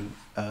 Mr. Rahim.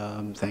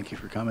 Thank you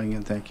for coming,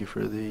 and thank you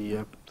for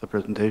the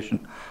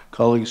presentation.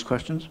 Colleagues,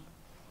 questions?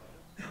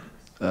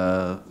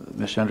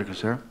 Ms. Chandra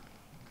Kasera?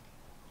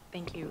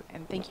 Thank you,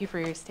 and thank you for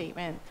your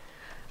statement.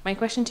 My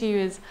question to you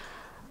is,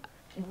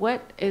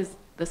 what is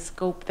the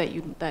scope that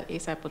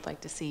ASAP would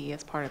like to see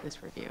as part of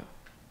this review?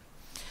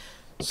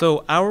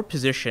 So our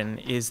position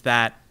is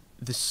that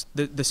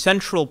the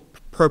central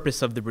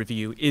purpose of the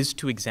review is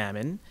to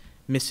examine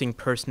missing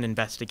person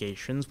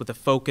investigations with a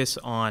focus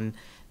on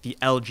the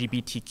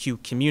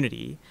LGBTQ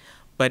community.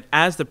 But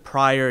as the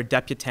prior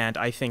deputant,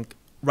 I think,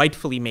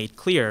 rightfully made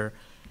clear,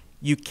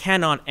 you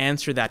cannot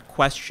answer that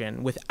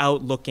question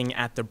without looking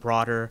at the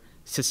broader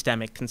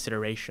systemic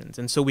considerations.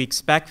 And so we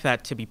expect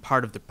that to be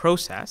part of the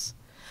process.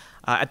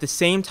 At the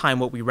same time,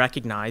 what we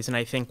recognize, and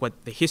I think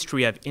what the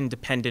history of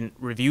independent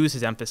reviews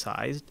has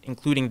emphasized,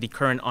 including the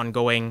current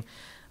ongoing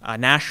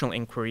national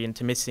inquiry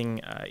into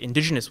missing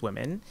Indigenous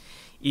women,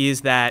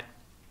 is that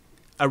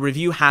a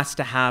review has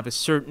to have a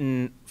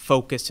certain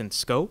focus and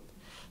scope.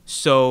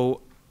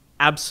 So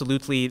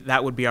absolutely,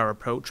 that would be our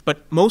approach.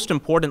 But most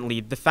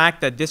importantly, the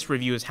fact that this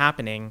review is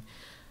happening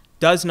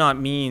does not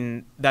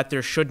mean that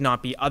there should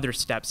not be other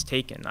steps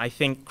taken. I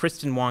think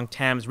Kristen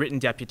Wong-Tam's written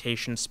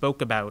deputation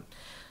spoke about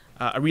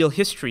a real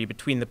history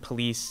between the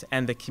police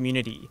and the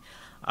community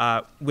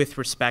with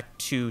respect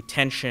to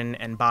tension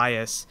and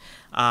bias.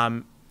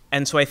 And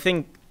so I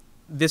think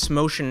this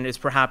motion is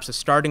perhaps a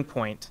starting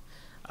point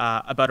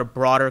about a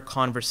broader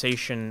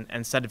conversation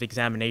and set of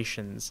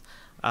examinations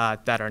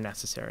that are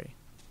necessary.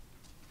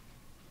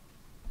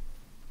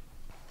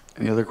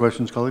 Any other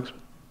questions, colleagues?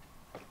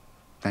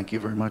 Thank you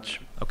very much.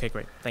 Okay,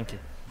 great. Thank you.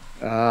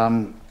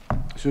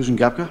 Susan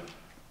Gapka?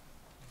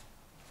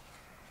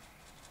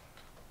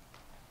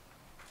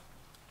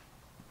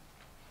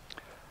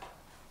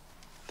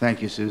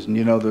 Thank you, Susan.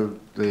 You know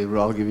the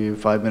rule. I'll give you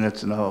 5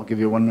 minutes, and I'll give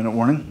you a 1 minute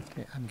warning.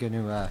 Okay, I'm going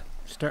to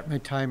start my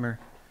timer.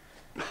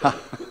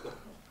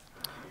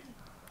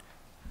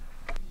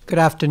 Good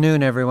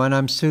afternoon, everyone.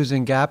 I'm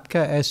Susan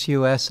Gapka,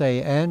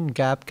 S-U-S-A-N,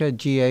 Gapka,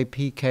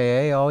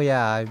 G-A-P-K-A. Oh,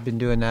 yeah, I've been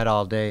doing that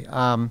all day.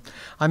 I'm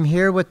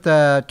here with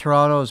the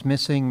Toronto's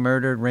Missing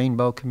Murdered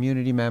Rainbow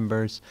community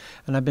members,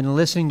 and I've been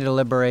listening to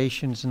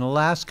deliberations. In the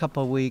last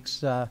couple of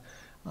weeks,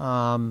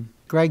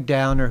 Greg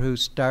Downer, who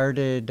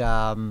started,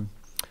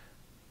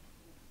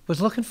 was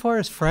looking for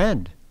his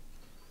friend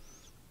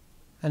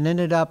and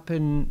ended up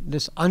in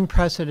this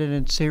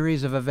unprecedented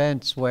series of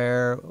events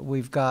where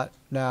we've got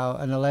now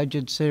an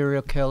alleged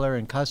serial killer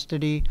in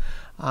custody.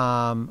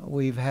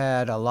 We've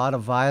had a lot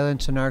of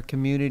violence in our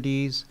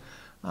communities.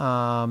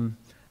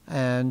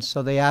 And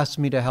so they asked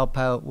me to help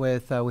out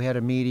with, we had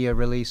a media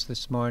release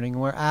this morning.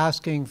 We're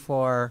asking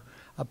for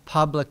a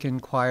public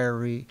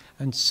inquiry,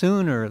 and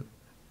sooner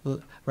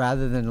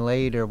rather than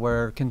later.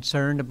 We're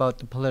concerned about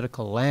the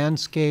political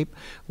landscape.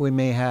 We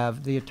may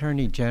have the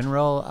Attorney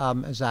General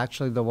is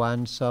actually the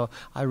one. So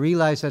I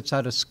realize that's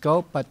out of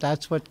scope, but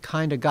that's what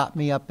kind of got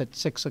me up at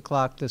 6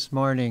 o'clock this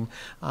morning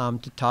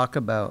to talk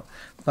about.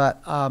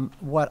 But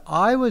what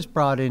I was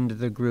brought into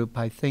the group,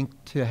 I think,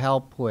 to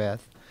help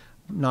with,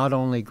 not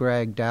only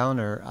Greg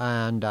Downer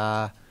and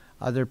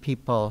other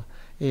people,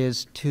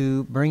 is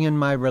to bring in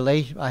my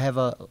relation. I have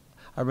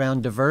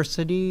around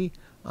diversity,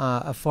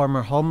 a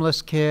former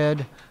homeless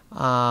kid,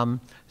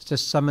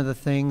 just some of the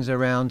things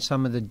around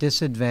some of the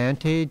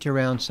disadvantage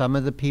around some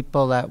of the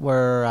people that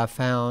were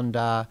found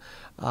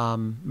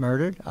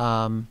murdered,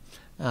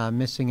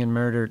 missing and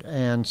murdered,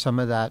 and some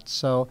of that.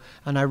 So,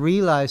 and I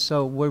realize,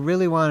 so we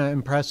really want to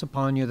impress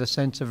upon you the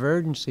sense of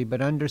urgency,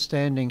 but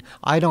understanding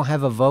I don't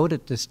have a vote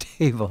at this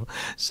table.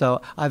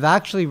 So I've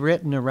actually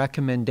written a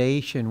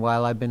recommendation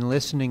while I've been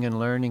listening and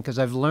learning, because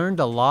I've learned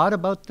a lot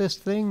about this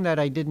thing that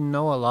I didn't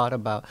know a lot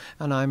about,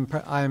 and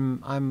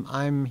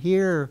I'm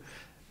here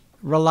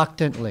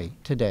reluctantly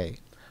today,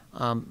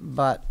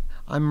 but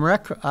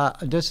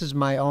this is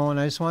my own.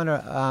 I just want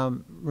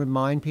to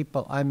remind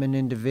people I'm an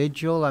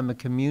individual. I'm a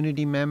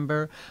community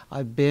member.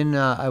 I've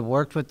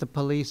worked with the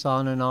police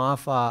on and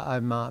off.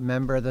 I'm a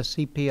member of the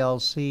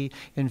CPLC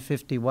in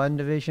 51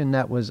 Division.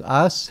 That was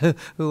us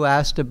who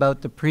asked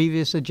about the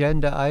previous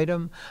agenda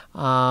item.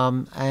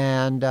 I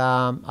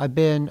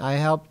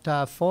helped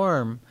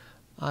form.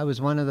 I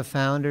was one of the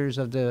founders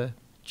of the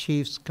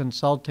Chiefs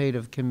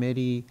Consultative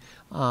Committee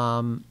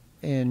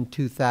in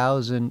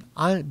 2000,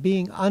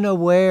 being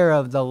unaware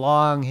of the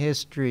long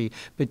history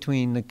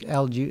between the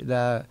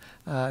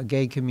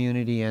gay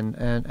community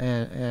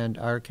and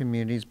our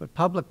communities, but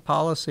public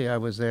policy, I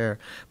was there.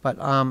 But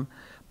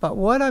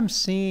what I'm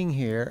seeing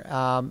here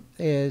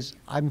is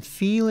I'm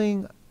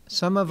feeling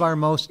some of our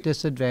most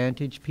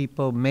disadvantaged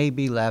people may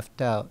be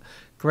left out.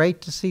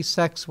 great to see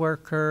sex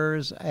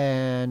workers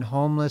and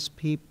homeless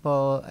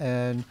people,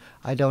 and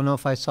I don't know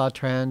if I saw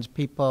trans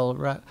people,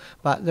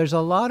 but there's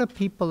a lot of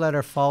people that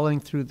are falling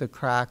through the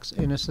cracks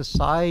in a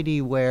society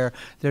where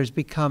there's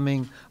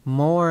becoming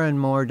more and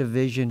more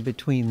division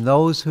between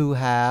those who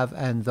have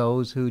and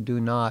those who do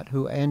not,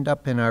 who end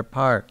up in our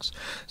parks.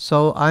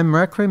 So I'm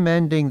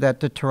recommending that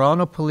the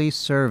Toronto Police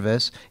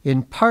Service,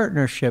 in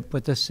partnership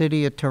with the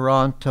City of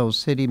Toronto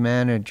City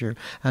Manager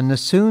and the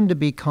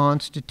soon-to-be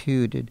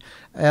constituted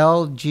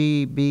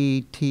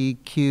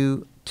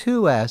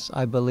LGBTQ2S,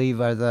 I believe,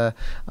 are the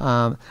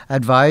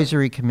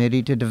advisory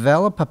committee, to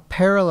develop a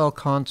parallel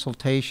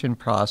consultation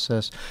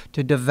process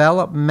to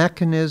develop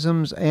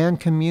mechanisms and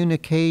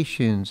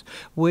communications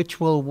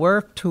which will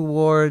work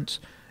towards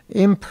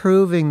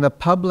improving the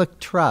public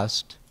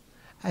trust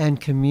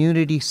and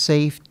community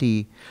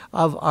safety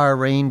of our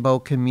rainbow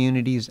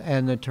communities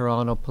and the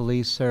Toronto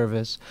Police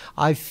Service.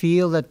 I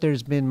feel that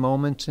there's been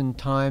moments in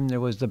time, there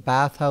was the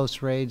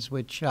bathhouse raids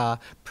which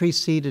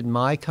preceded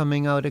my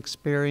coming out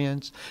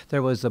experience.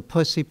 There was the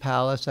Pussy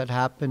Palace that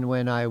happened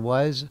when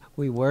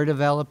we were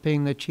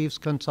developing the Chiefs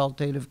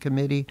Consultative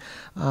Committee.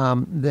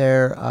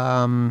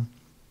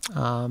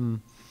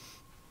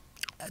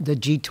 The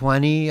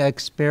G20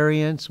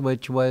 experience,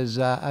 which was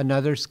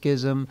another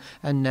schism,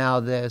 and now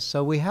this.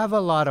 So we have a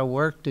lot of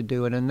work to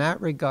do, and in that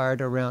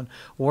regard, around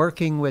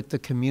working with the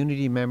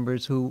community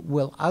members who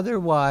will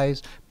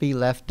otherwise be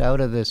left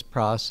out of this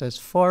process.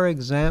 For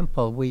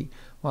example,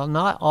 well,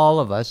 not all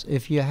of us.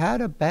 If you had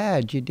a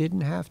badge, you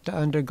didn't have to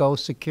undergo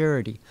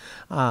security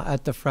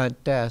at the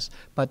front desk.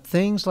 But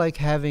things like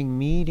having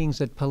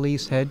meetings at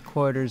police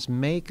headquarters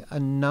make a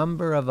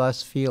number of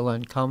us feel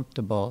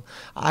uncomfortable.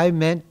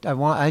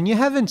 And you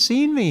haven't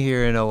seen me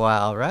here in a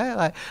while,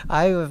 right?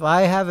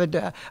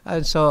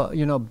 So,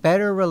 you know,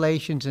 better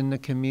relations in the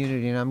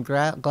community. And I'm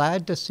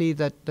glad to see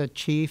that the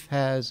chief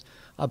has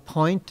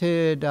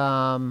appointed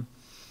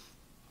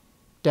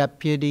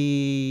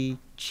Deputy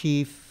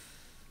Chief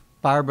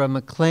Barbara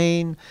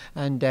McLean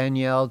and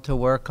Danielle to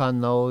work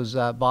on those,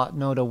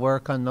 to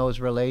work on those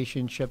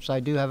relationships. I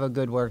do have a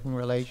good working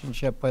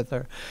relationship with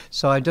her.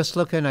 So I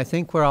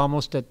think we're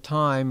almost at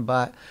time,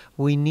 but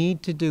we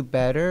need to do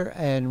better,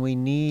 and we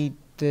need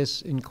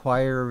this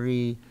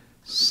inquiry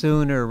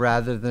sooner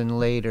rather than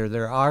later.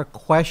 There are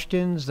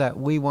questions that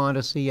we want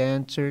to see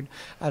answered,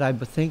 and I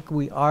think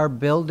we are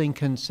building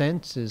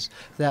consensus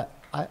that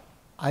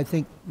I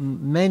think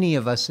many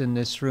of us in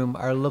this room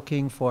are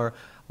looking for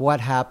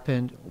what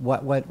happened,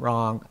 what went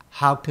wrong,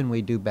 how can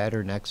we do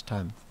better next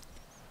time.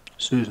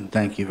 Susan,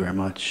 thank you very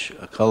much.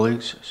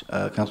 Colleagues,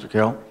 Councillor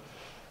Carroll?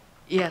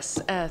 Yes,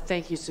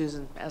 thank you,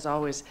 Susan, as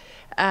always.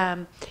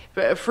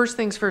 But first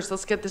things first,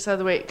 let's get this out of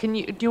the way.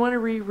 Do you want to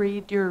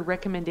reread your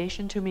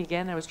recommendation to me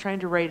again? I was trying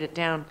to write it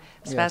down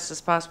as fast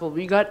as possible,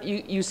 but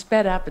you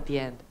sped up at the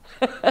end.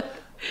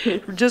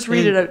 Just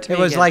read it out to me.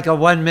 It was like a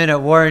 1 minute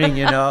warning,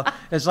 you know.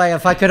 It's like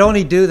if I could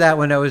only do that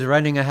when I was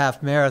running a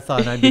half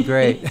marathon, I'd be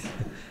great.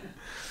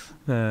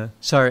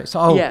 Sorry.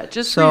 So,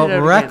 just read it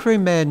out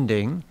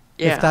recommending,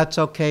 if that's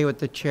okay with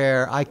the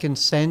chair, I can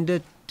send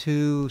it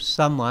to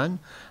someone.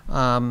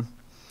 The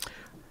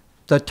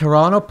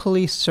Toronto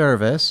Police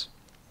Service,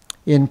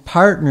 in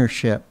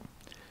partnership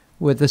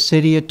with the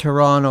City of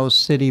Toronto's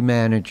City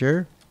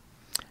Manager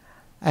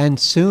and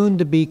soon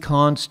to be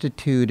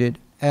constituted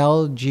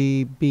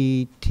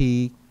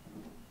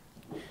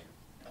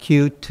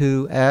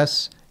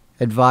LGBTQ2S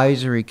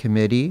Advisory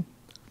Committee,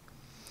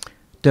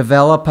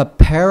 develop a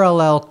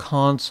parallel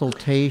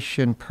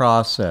consultation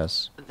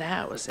process.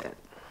 That was it.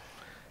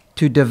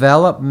 To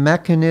develop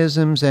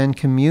mechanisms and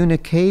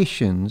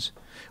communications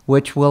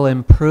which will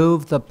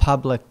improve the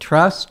public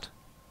trust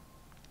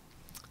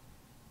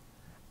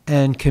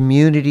and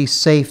community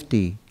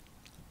safety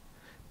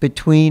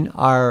between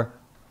our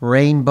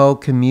rainbow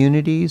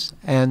communities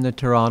and the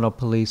Toronto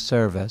Police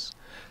Service.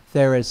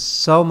 There is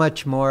so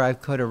much more I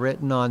could have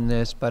written on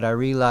this, but I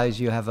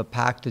realize you have a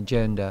packed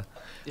agenda.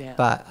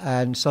 Yeah.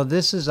 And so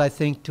this is, I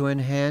think, to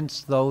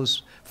enhance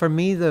those. For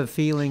me, the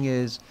feeling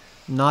is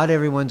not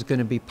everyone's going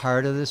to be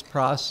part of this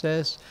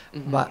process,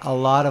 but a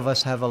lot of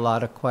us have a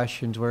lot of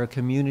questions. We're a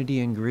community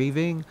in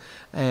grieving,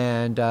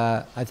 and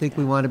I think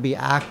we want to be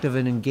active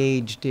and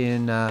engaged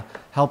in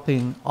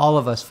helping all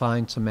of us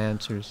find some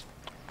answers.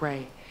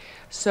 Right.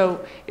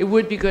 So it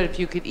would be good if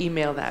you could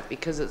email that,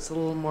 because it's a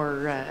little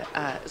more,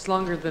 it's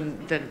longer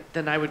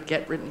than I would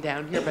get written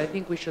down here, but I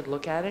think we should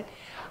look at it.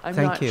 I'm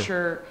not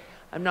sure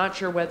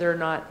whether or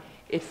not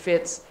it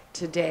fits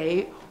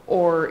today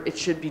or it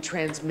should be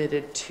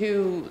transmitted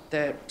to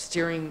the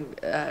steering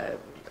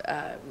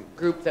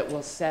group that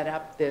will set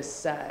up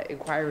this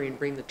inquiry and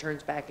bring the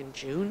turns back in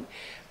June,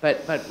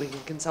 but we can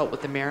consult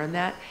with the mayor on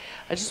that.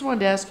 I just wanted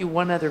to ask you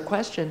one other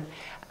question.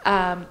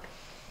 You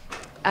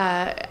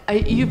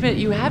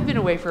have been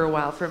away for a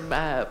while from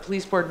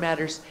police board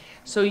matters,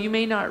 so you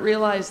may not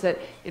realize that,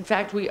 in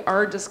fact, we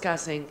are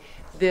discussing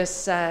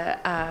this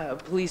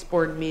police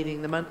board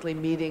meeting, the monthly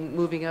meeting,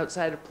 moving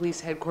outside of police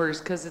headquarters,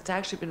 because it's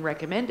actually been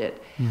recommended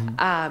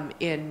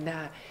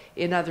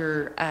in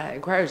other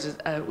inquiries.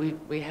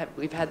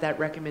 We've had that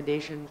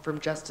recommendation from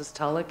Justice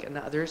Tulloch and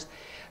others.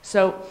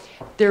 So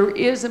there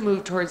is a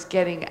move towards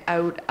getting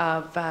out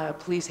of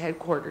police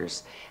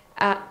headquarters.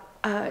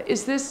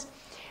 Is this?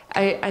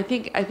 I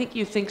think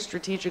you think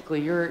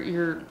strategically.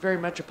 You're very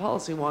much a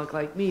policy wonk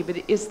like me, but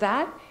is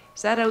that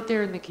out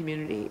there in the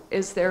community?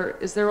 Is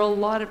there a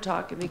lot of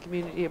talk in the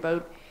community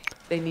about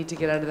they need to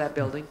get out of that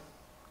building?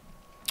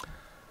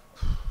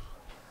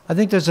 I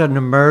think there's an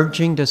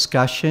emerging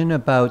discussion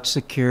about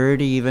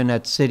security even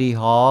at City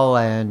Hall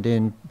and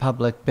in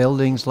public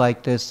buildings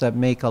like this that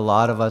make a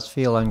lot of us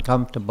feel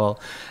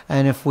uncomfortable.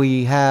 And if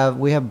we have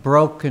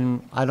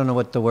broken, I don't know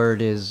what the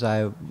word is,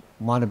 I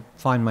want to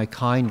find my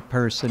kind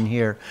person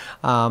here,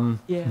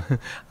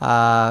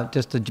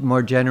 just a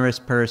more generous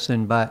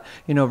person, but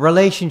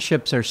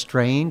relationships are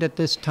strained at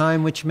this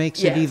time, which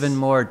makes it even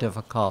more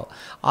difficult.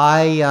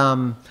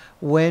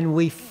 When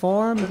we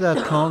formed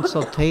the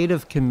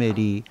consultative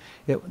committee,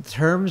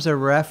 terms of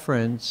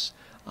reference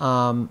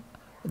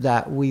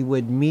that we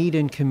would meet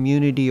in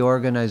community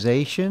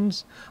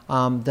organizations,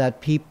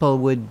 that people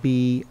would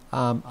be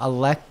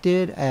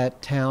elected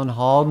at town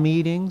hall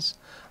meetings,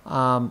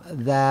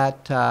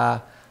 that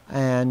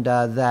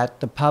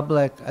the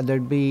public,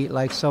 there'd be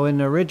so in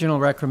the original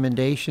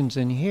recommendations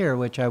in here,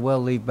 which I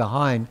will leave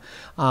behind,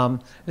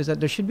 is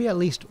that there should be at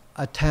least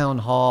a town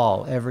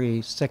hall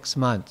every 6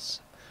 months.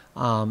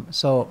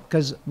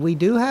 Because we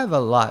do have a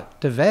lot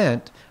to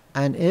vent,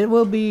 and it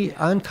will be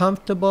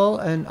uncomfortable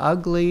and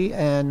ugly,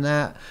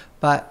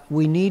 but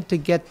we need to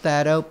get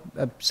that out.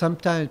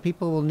 Sometimes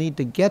people will need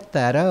to get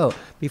that out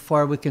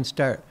before we can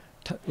start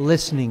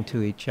listening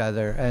to each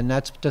other, and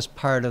that's just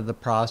part of the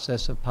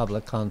process of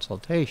public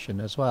consultation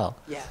as well.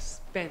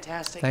 Yes,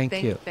 fantastic.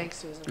 Thank you. Thanks,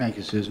 Susan. Thank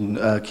you,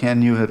 Susan.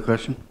 Ken, you had a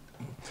question?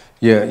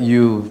 Yeah,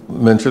 you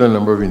mentioned a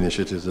number of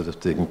initiatives that have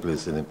taken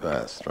place in the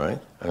past, right?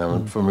 And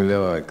I'm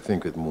familiar, I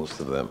think, with most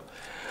of them.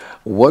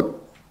 What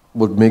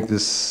would make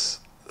this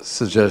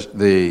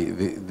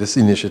this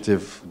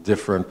initiative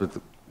different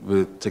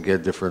to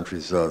get different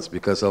results?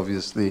 Because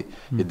obviously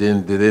they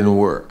didn't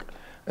work,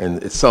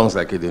 and it sounds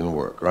like it didn't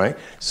work, right?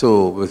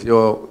 So with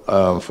your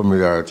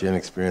familiarity and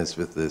experience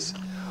with this,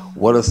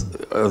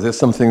 are there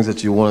some things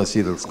that you want to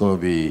see that's going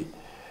to be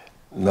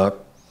not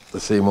the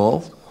same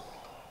old?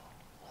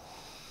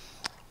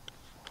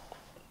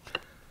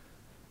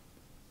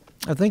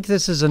 I think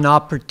this is an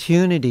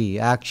opportunity,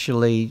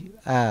 actually.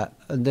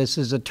 This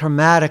is a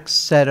traumatic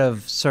set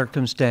of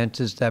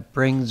circumstances that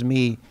brings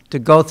me to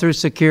go through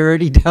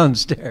security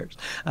downstairs,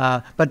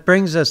 but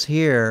brings us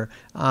here.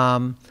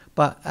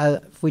 But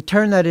if we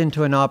turn that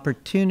into an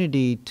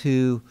opportunity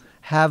to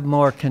have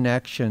more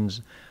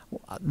connections,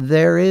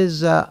 there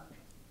is an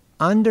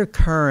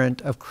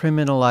undercurrent of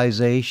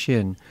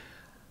criminalization.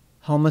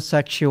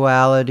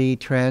 Homosexuality,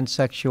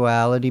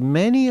 transsexuality,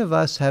 many of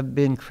us have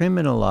been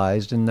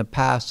criminalized in the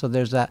past, so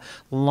there's that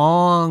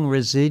long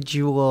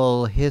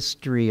residual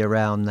history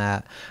around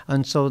that.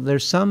 And so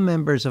there's some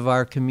members of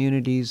our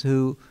communities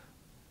who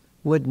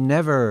would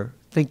never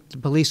think the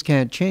police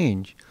can't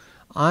change.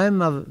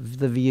 I'm of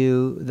the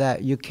view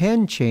that you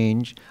can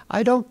change.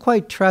 I don't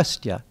quite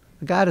trust you.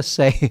 I gotta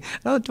say, I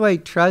don't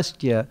quite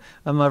trust you.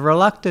 I'm a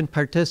reluctant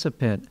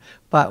participant,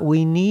 but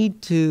we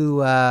need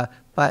to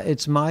but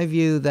it's my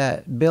view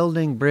that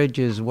building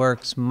bridges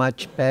works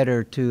much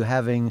better to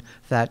having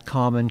that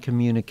common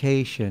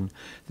communication.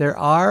 There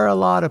are a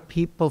lot of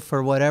people,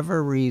 for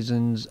whatever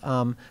reasons,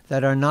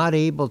 that are not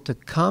able to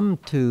come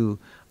to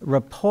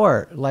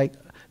report, like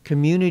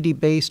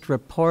community-based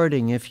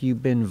reporting if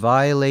you've been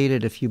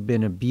violated, if you've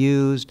been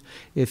abused,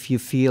 if you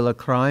feel a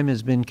crime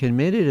has been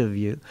committed of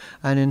you.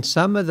 And in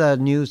some of the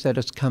news that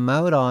has come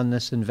out on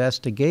this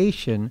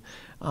investigation,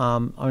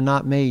 or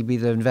not maybe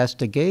the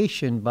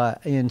investigation,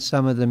 but in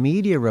some of the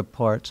media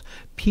reports,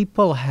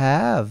 people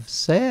have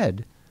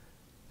said,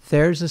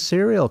 there's a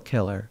serial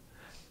killer.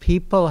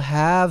 People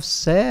have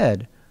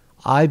said,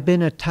 I've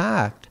been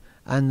attacked,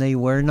 and they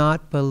were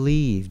not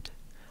believed.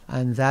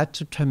 And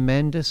that's a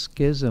tremendous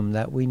schism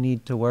that we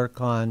need to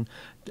work on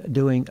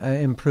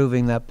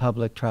improving that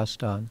public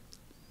trust on.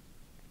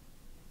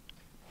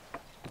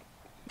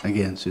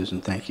 Again,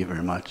 Susan, thank you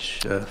very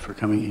much for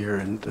coming here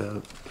and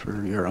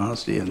for your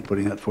honesty and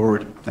putting that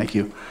forward. Thank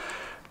you.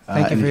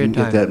 Thank you and for if your you can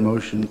time. get that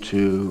motion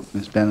to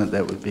Ms. Bennett,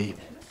 that would be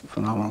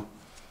phenomenal.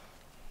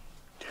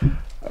 Should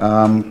I,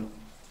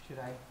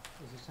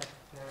 is the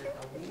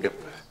secretary?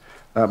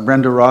 Yep.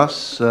 Brenda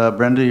Ross.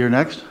 Brenda, you're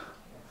next.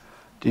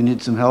 Do you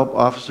need some help?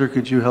 Officer,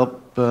 could you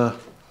help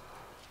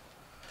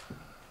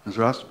Ms.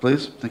 Ross,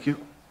 please? Thank you.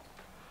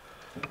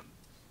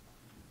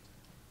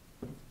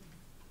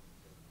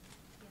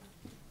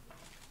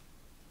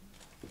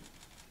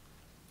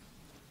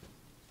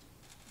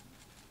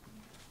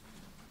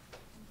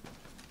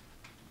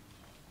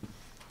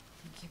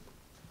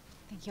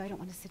 Thank you. I don't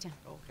want to sit down.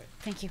 Oh, okay.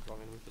 Thank you. Do you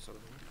want me to move this over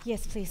here?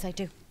 Yes, please, I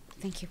do.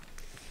 Thank you.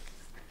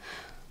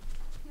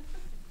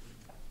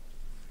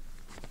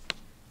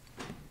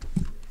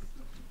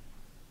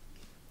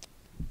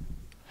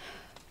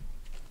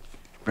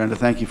 Brenda,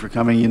 thank you for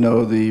coming. You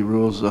know the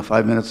rules,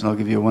 5 minutes, and I'll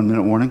give you a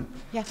 1-minute warning.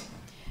 Yeah.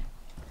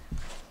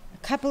 A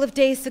couple of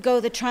days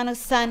ago, the Toronto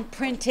Sun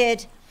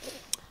printed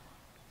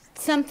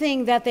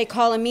something that they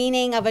call a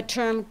meaning of a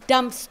term,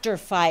 dumpster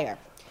fire.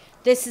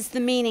 This is the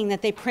meaning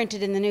that they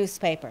printed in the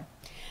newspaper.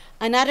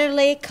 An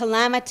utterly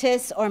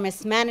calamitous or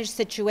mismanaged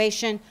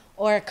situation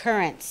or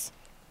occurrence.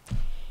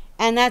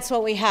 And that's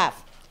what we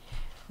have.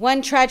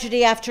 One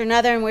tragedy after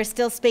another, and we're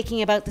still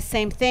speaking about the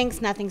same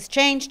things. Nothing's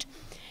changed.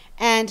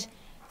 And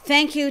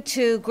thank you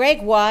to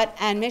Greg Watt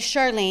and Miss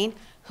Charlene,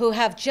 who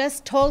have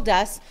just told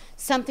us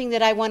something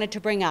that I wanted to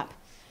bring up.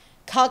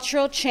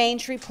 Cultural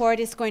Change Report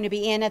is going to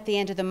be in at the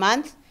end of the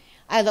month.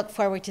 I look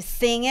forward to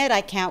seeing it. I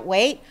can't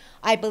wait.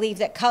 I believe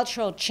that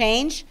cultural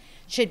change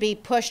should be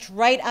pushed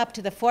right up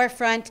to the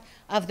forefront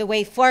of the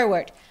way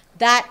forward.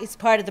 That is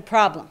part of the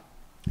problem.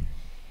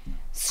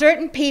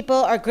 Certain people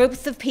or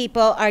groups of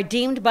people are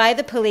deemed by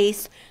the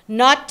police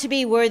not to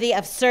be worthy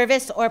of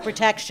service or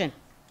protection.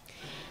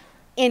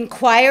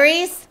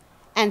 Inquiries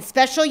and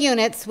special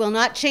units will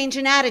not change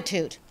an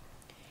attitude.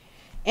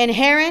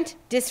 Inherent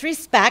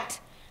disrespect,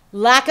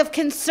 lack of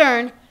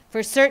concern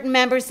for certain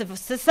members of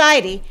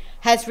society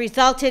has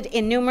resulted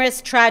in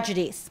numerous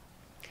tragedies.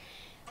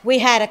 We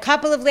had a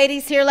couple of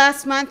ladies here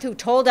last month who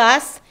told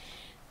us,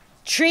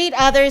 treat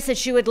others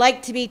as you would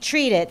like to be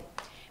treated.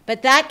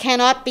 But that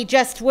cannot be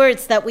just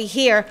words that we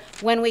hear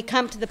when we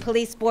come to the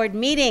police board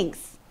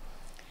meetings.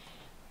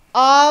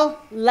 All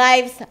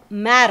lives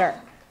matter,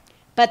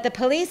 but the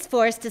police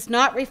force does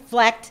not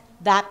reflect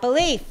that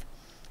belief.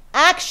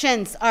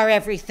 Actions are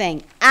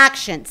everything.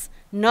 Actions,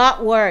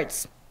 not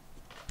words.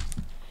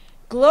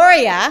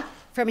 Gloria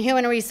from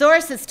Human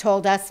Resources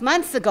told us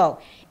months ago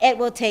it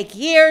will take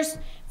years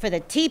for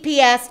the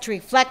TPS to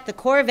reflect the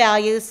core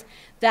values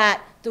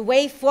that the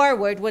way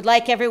forward would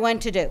like everyone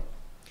to do.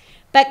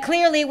 But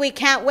clearly we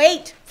can't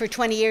wait for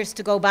 20 years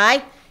to go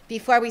by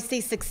before we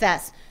see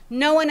success.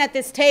 No one at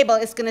this table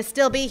is going to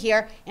still be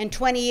here in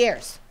 20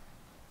 years.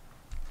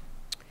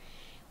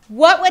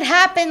 What would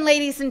happen,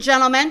 ladies and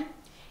gentlemen,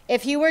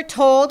 if you were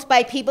told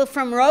by people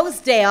from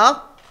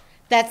Rosedale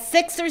that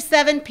 6 or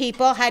 7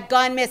 people had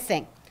gone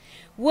missing?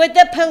 Would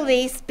the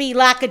police be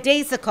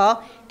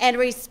lackadaisical and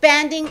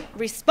responding,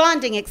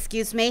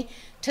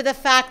 to the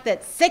fact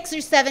that 6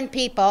 or 7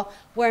 people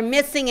were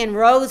missing in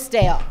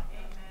Rosedale?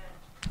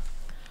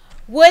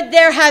 Would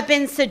there have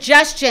been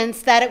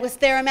suggestions that it was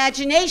their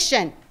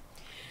imagination?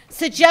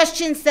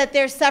 Suggestions that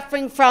they're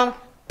suffering from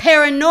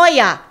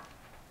paranoia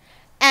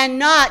and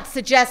not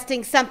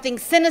suggesting something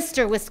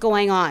sinister was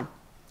going on?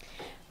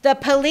 The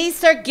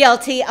police are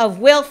guilty of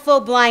willful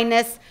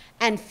blindness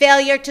and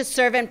failure to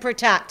serve and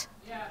protect.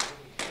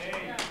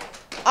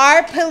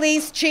 Our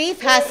police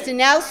chief has to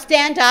now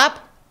stand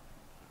up.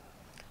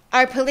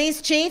 Our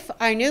police chief,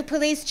 our new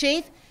police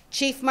chief,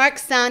 Chief Mark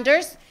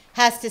Saunders,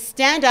 has to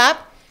stand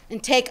up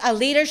and take a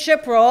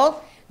leadership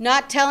role,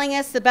 not telling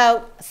us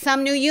about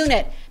some new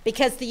unit,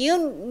 because the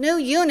new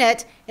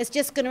unit is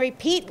just going to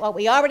repeat what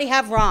we already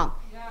have wrong.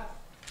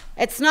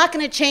 It's not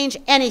going to change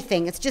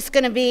anything. It's just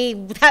going to be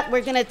that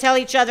we're going to tell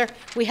each other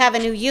we have a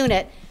new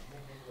unit.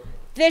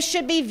 This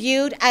should be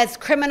viewed as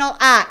criminal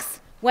acts.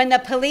 When the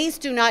police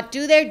do not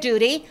do their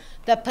duty,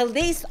 the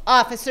police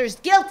officers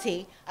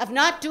guilty of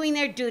not doing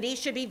their duty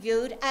should be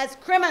viewed as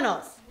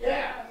criminals.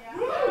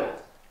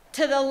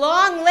 To the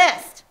long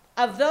list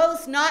of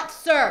those not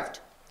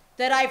served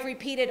that I've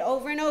repeated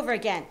over and over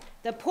again,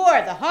 the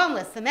poor, the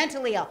homeless, the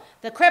mentally ill,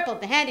 the crippled,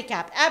 the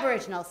handicapped,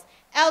 Aboriginals,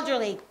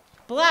 elderly,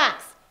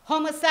 blacks,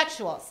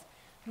 homosexuals,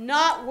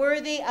 not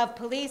worthy of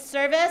police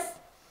service,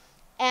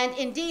 and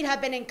indeed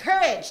have been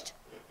encouraged.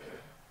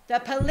 The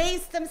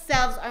police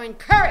themselves are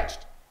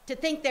encouraged to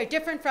think they're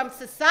different from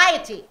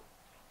society,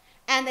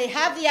 and they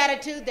have the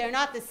attitude they're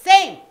not the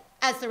same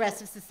as the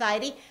rest of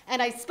society,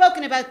 and I've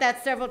spoken about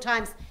that several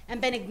times and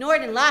been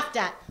ignored and laughed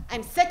at.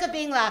 I'm sick of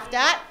being laughed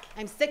at,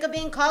 I'm sick of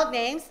being called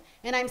names,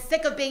 and I'm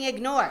sick of being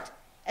ignored,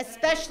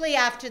 especially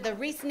after the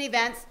recent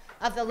events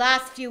of the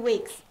last few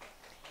weeks.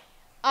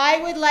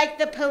 I would like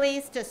the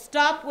police to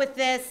stop with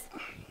this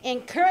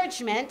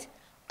encouragement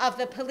of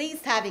the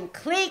police having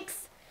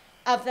cliques,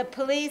 of the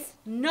police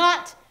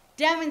not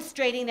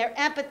demonstrating their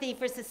empathy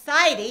for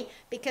society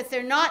because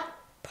they're not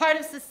part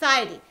of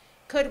society.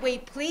 Could we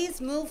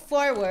please move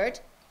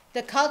forward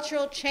the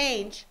cultural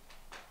change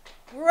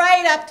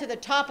right up to the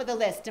top of the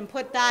list and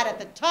put that at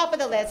the top of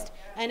the list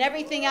and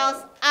everything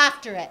else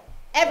after it,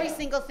 every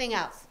single thing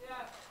else.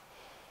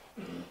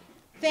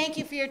 Thank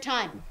you for your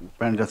time.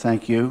 Brenda,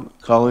 thank you.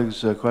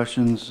 Colleagues,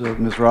 questions of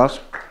Ms. Ross?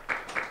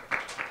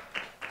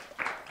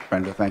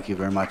 Brenda, thank you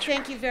very much.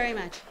 Thank you very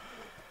much.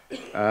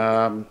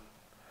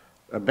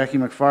 Becky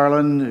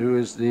McFarland, who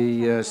is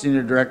the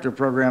Senior Director of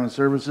Program and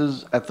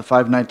Services at the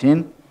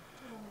 519.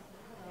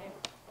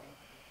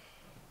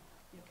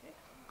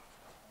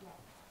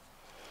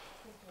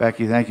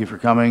 Becky, thank you for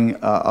coming.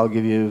 I'll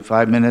give you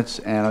 5 minutes,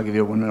 and I'll give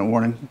you a 1-minute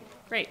warning.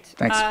 Great.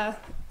 Thanks.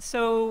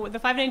 So the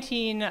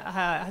 519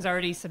 has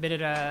already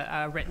submitted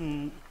a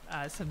written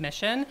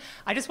submission.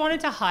 I just wanted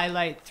to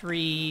highlight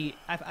three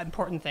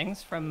important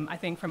things from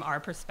our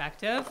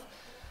perspective.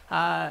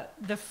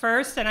 The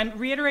first, and I'm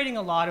reiterating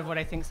a lot of what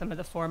I think some of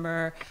the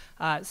former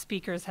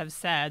speakers have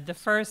said. The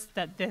first,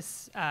 that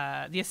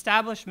the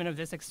establishment of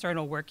this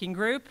external working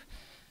group,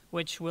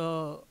 which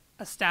will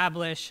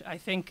establish, I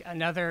think,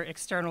 another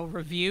external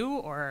review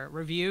or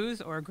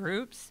reviews or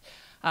groups.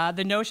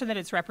 The notion that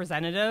it's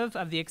representative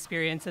of the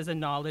experiences and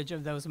knowledge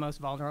of those most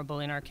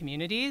vulnerable in our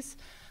communities.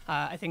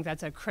 I think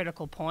that's a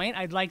critical point.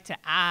 I'd like to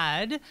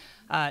add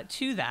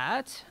to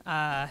that,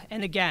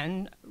 and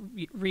again,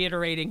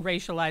 reiterating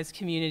racialized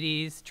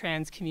communities,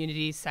 trans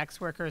communities, sex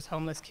workers,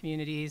 homeless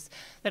communities,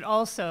 that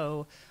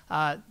also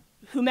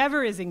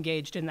whomever is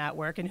engaged in that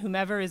work and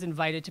whomever is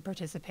invited to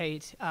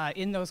participate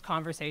in those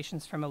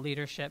conversations from a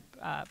leadership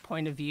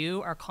point of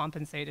view are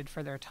compensated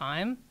for their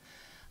time.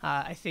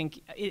 I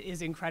think it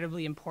is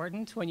incredibly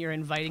important when you're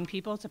inviting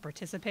people to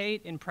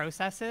participate in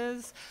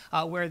processes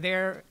where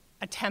they're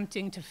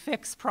attempting to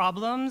fix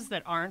problems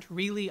that aren't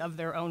really of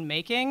their own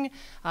making,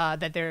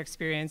 that their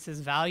experience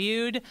is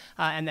valued,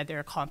 and that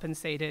they're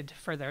compensated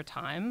for their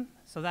time.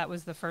 So that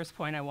was the first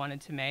point I wanted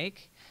to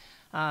make.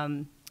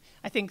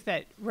 I think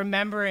that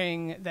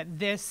remembering that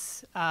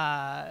this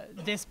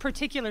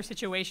particular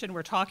situation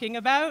we're talking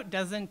about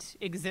doesn't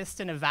exist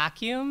in a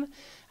vacuum,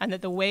 and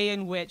that the way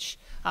in which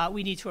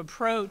we need to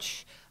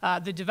approach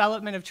the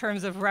development of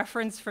terms of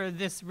reference for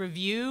this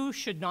review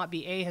should not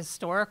be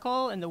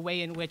ahistorical in the way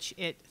in which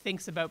it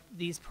thinks about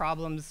these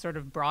problems sort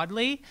of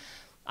broadly.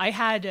 I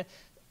had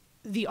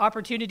the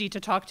opportunity to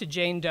talk to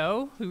Jane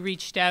Doe, who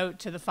reached out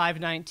to the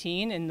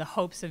 519 in the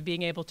hopes of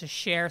being able to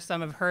share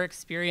some of her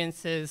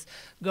experiences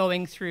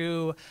going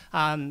through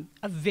a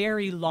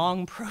very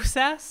long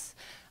process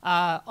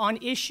on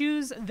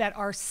issues that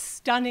are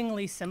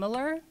stunningly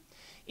similar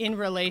in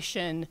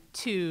relation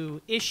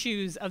to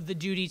issues of the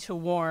duty to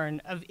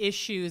warn, of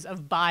issues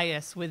of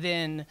bias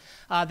within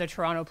the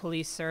Toronto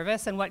Police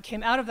Service. And what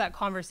came out of that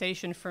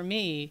conversation for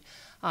me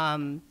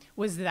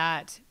was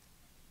that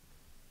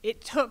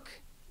it took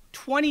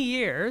 20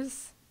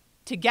 years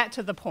to get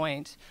to the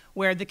point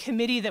where the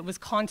committee that was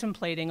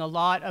contemplating a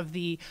lot of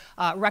the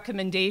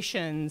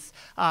recommendations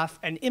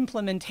and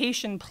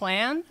implementation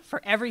plan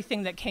for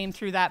everything that came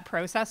through that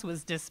process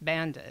was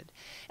disbanded.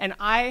 And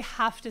I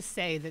have to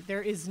say that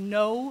there is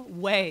no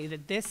way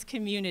that this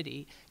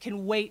community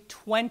can wait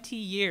 20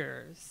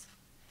 years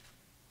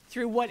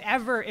through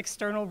whatever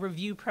external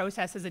review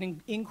processes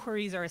and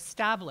inquiries are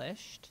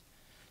established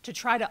to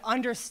try to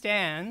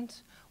understand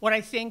what I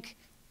think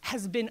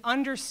has been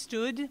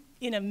understood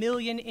in 1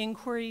 million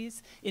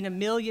inquiries, in 1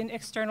 million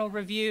external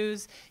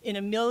reviews, in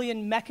 1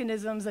 million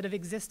mechanisms that have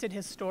existed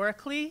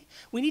historically.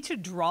 We need to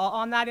draw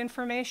on that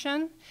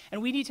information,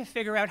 and we need to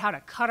figure out how to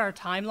cut our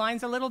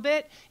timelines a little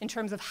bit in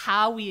terms of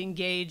how we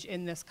engage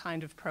in this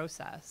kind of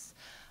process.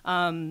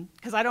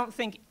 Because I don't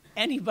think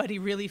anybody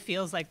really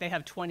feels like they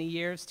have 20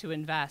 years to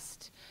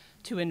invest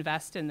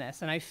in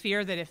this. And I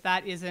fear that if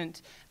that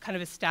isn't kind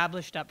of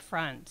established up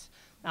front,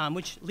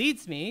 which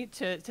leads me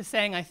to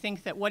saying I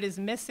think that what is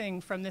missing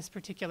from this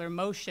particular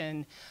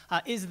motion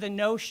is the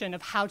notion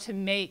of how to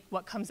make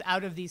what comes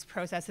out of these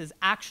processes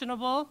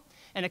actionable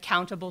and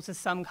accountable to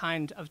some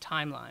kind of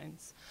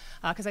timelines.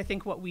 Because I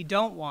think what we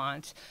don't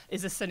want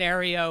is a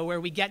scenario where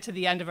we get to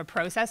the end of a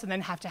process and then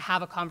have to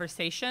have a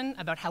conversation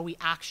about how we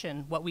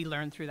action what we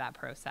learn through that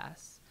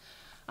process.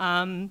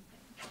 And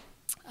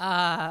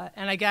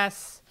I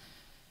guess,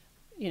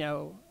 you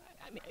know,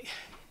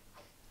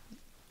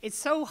 it's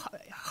so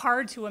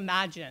hard to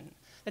imagine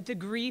that the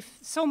grief,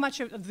 so much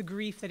of the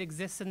grief that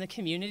exists in the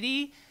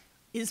community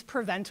is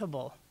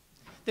preventable.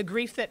 The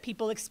grief that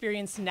people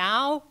experience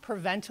now,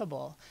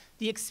 preventable.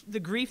 The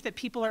grief that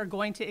people are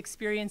going to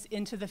experience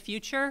into the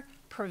future,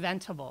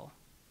 preventable.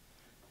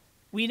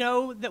 We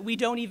know that we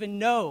don't even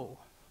know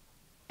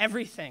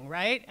everything,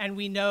 right? And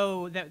we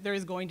know that there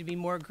is going to be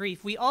more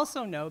grief. We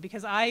also know,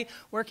 because I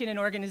work in an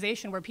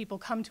organization where people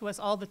come to us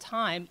all the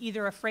time,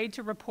 either afraid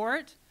to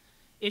report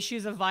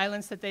issues of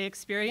violence that they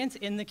experience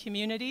in the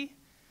community,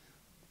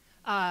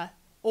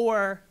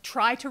 or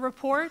try to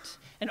report,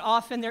 and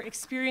often their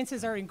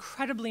experiences are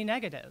incredibly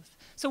negative.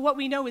 So what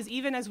we know is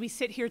even as we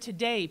sit here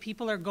today,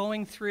 people are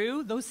going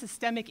through those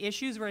systemic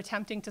issues we're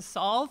attempting to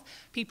solve.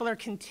 People are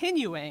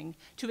continuing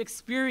to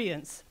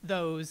experience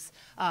those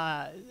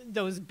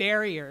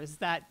barriers,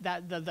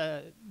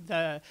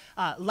 the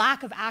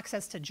lack of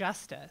access to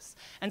justice.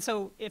 And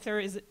so if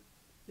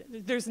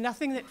there's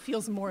nothing that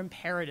feels more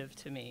imperative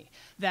to me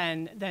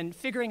than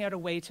figuring out a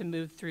way to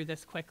move through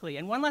this quickly.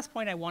 And one last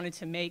point I wanted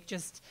to make,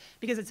 just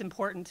because it's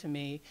important to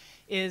me,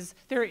 is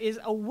there is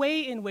a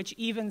way in which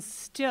even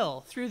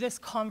still, through this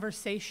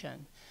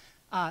conversation,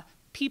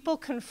 people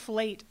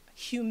conflate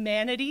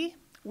humanity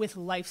with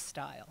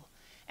lifestyle.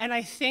 And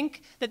I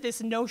think that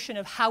this notion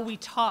of how we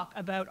talk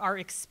about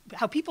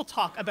how people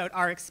talk about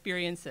our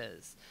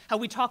experiences, how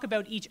we talk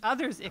about each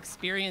other's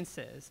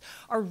experiences,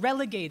 are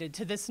relegated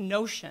to this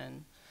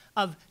notion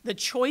of the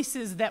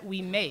choices that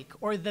we make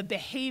or the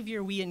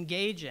behavior we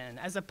engage in,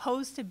 as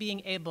opposed to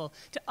being able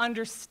to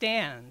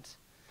understand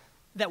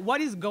that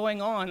what is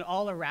going on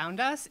all around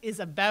us is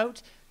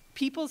about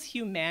people's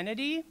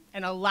humanity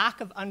and a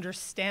lack of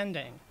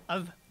understanding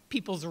of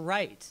people's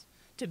right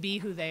to be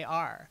who they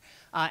are.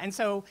 And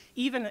so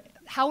even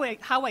how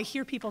I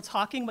hear people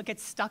talking, what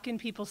gets stuck in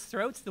people's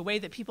throats, the way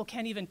that people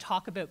can't even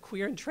talk about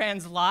queer and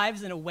trans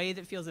lives in a way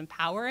that feels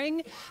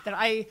empowering, that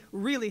I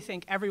really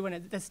think everyone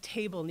at this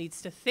table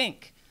needs to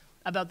think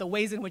about the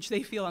ways in which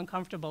they feel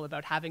uncomfortable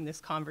about having this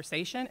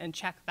conversation and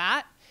check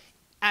that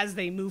as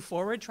they move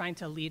forward, trying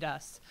to lead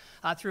us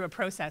through a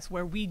process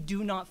where we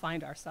do not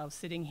find ourselves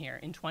sitting here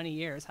in 20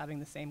 years having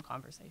the same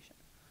conversation.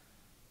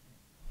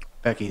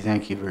 Becky,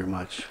 thank you very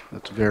much.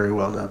 That's very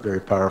well done, very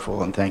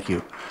powerful, and thank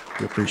you.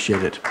 We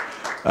appreciate it.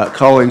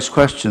 Colleagues,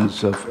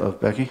 questions of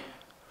Becky?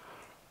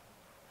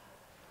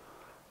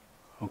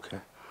 Okay.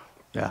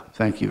 Yeah,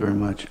 thank you very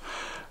much.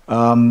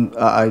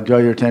 I draw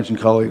your attention,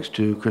 colleagues,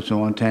 to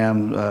Councillor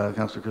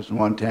Kristen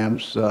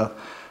Won-Tam's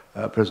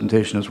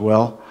presentation as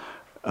well.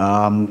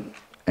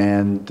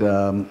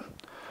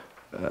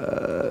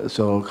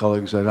 So,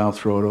 colleagues, I now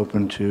throw it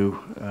open to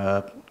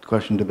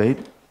question, debate,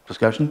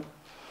 discussion.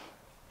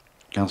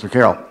 Councillor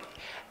Carroll.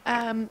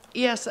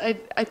 Yes, I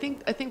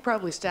think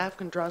probably staff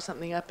can draw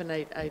something up, and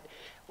I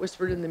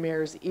whispered in the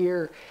mayor's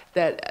ear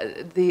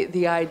that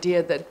the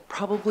idea that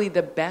probably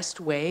the best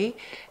way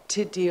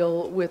to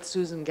deal with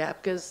Susan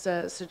Gapka's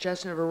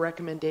suggestion of a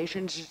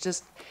recommendation is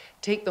just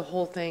take the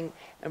whole thing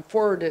and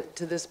forward it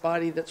to this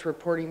body that's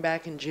reporting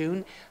back in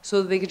June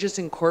so that they could just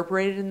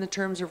incorporate it in the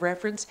terms of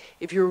reference.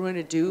 If you were going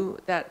to do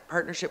that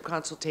partnership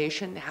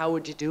consultation, how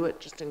would you do it?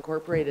 Just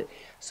incorporate it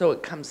so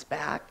it comes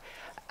back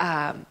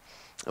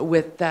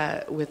with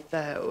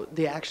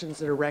the actions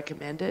that are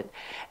recommended.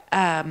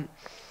 And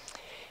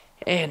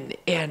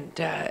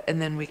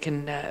then we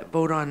can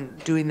vote on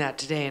doing that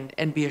today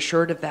and be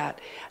assured of that.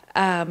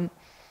 I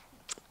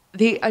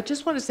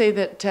just want to say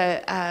that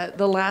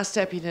the last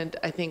deputant,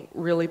 I think,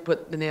 really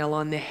put the nail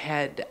on the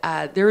head.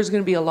 There is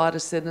going to be a lot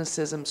of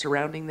cynicism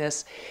surrounding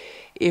this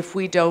if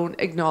we don't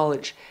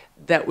acknowledge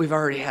that we've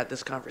already had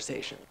this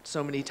conversation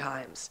so many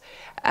times.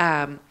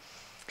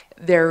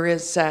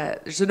 There's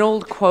an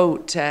old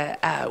quote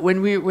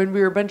when we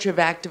were a bunch of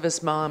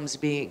activist moms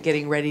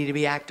getting ready to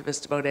be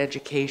activists about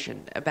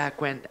education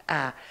back when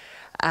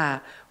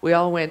we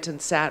all went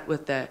and sat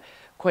with the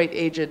quite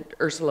aged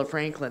Ursula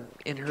Franklin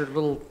in her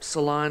little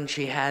salon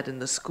she had in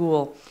the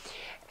school,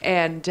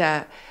 and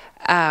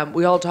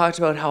we all talked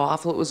about how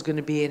awful it was going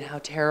to be and how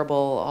terrible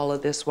all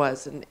of this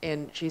was,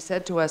 and she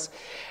said to us,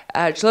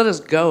 she let us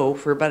go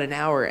for about an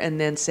hour and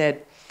then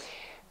said,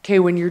 okay,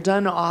 when you're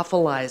done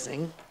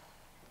awfulizing,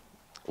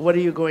 what are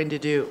you going to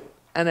do?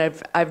 And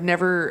I've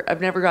never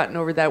gotten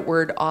over that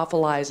word,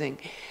 awfulizing.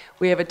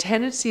 We have a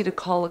tendency to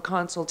call a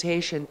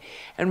consultation,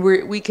 and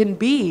we can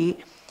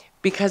be,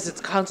 because it's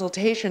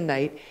consultation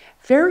night,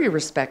 very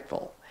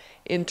respectful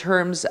in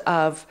terms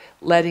of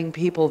letting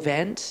people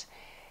vent,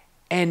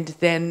 and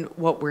then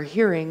what we're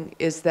hearing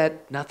is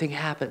that nothing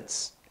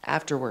happens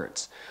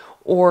afterwards.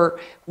 Or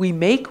we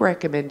make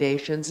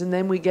recommendations and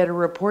then we get a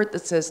report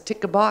that says,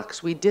 tick a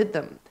box, we did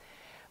them.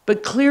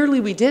 But clearly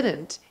we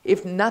didn't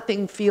if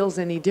nothing feels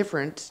any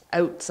different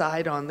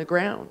outside on the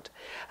ground.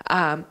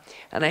 And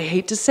I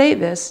hate to say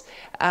this,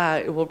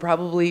 it will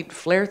probably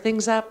flare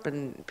things up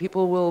and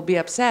people will be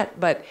upset,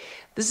 but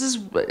this is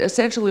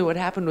essentially what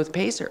happened with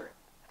PACER.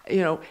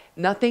 You know,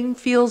 nothing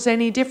feels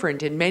any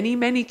different in many,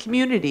 many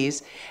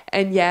communities,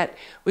 and yet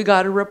we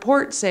got a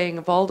report saying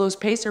of all those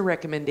PACER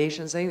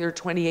recommendations, I think there are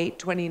 28,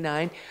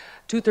 29,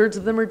 2/3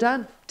 of them are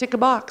done. Tick a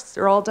box,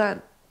 they're all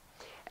done.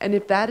 And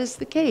if that is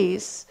the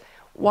case,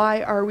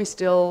 why are we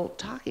still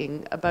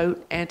talking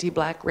about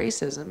anti-Black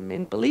racism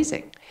in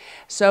policing?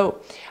 So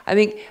I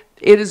think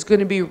it is going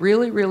to be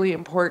really, really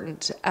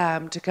important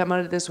to come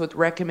out of this with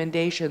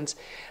recommendations.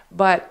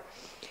 But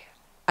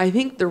I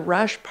think the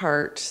rush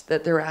part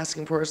that they're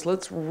asking for is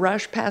let's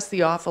rush past the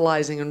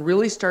awfulizing and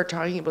really start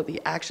talking about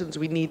the actions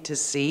we need to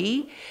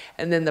see.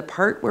 And then the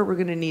part where we're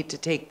going to need to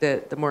take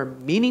the more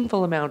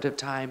meaningful amount of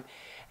time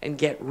and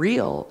get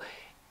real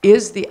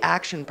is the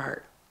action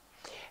part.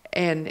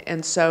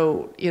 And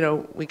so, you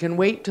know, we can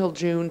wait till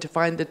June to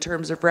find the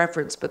terms of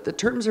reference, but the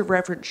terms of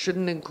reference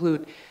shouldn't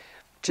include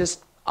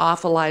just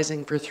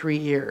awfulizing for 3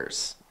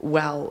 years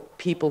while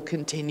people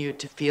continue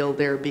to feel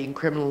they're being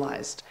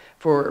criminalized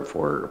for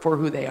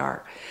who they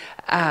are.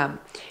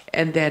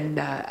 And then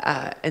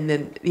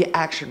the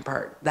action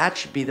part, that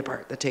should be the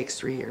part that takes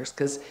 3 years,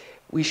 because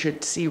we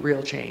should see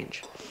real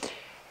change.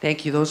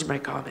 Thank you, those are my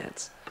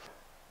comments.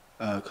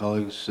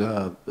 Colleagues,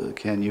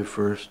 Ken, you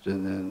first,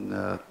 and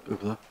then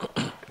Upala.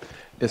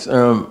 Yes,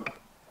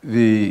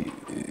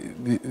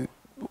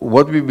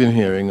 what we've been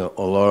hearing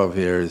a lot of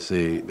here is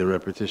the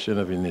repetition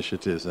of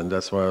initiatives, and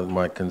that's one of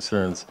my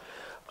concerns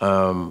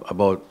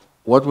about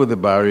what were the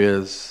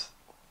barriers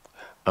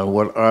and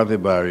what are the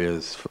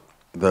barriers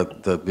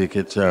that make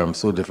it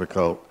so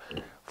difficult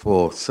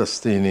for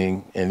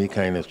sustaining any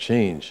kind of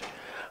change.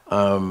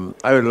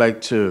 I would like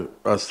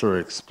us to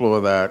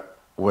explore that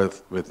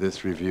with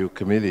this review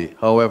committee.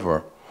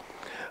 However,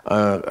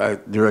 I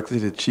directly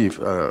to Chief,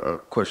 a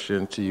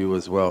question to you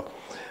as well.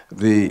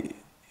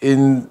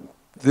 in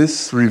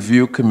this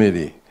review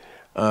committee,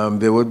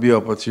 there would be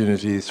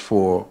opportunities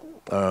for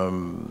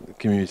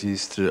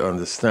communities to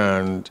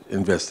understand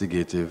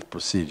investigative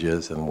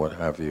procedures and what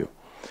have you.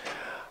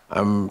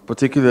 I'm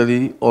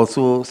particularly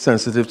also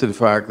sensitive to the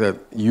fact that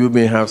you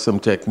may have some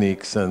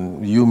techniques,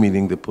 and you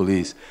meaning the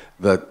police,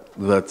 that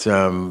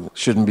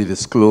shouldn't be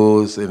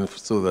disclosed,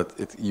 so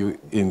that you,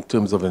 in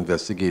terms of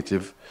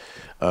investigative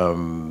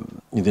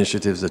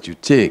initiatives that you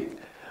take,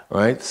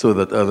 right, so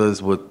that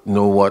others would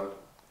know what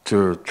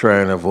to try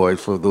and avoid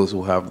for those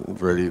who have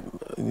really,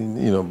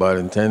 bad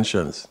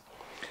intentions.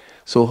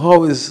 So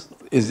how is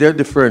there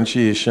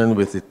differentiation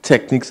with the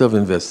techniques of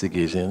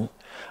investigation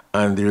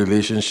and the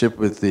relationship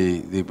with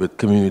with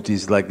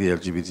communities like the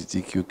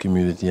LGBTQ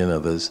community and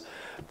others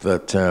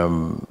that are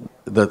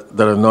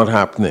not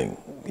happening?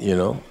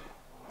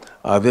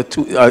 Are they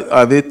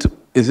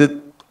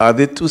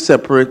two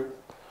separate,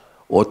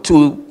 or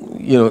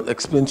two?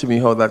 Explain to me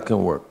how that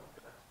can work.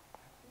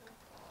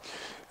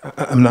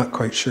 I'm not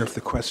quite sure if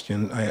the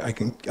question, I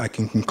can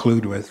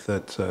conclude with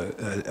that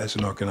as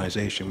an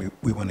organization,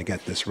 we want to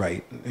get this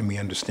right, and we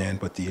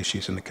understand what the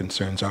issues and the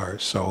concerns are.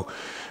 So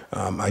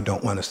I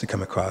don't want us to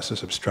come across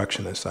as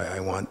obstructionists.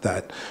 I want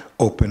that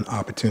open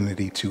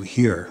opportunity to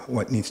hear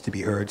what needs to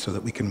be heard so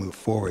that we can move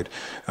forward.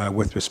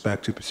 With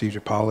respect to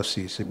procedure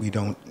policies, we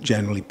don't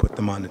generally put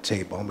them on the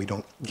table. We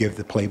don't give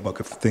the playbook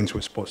of things we're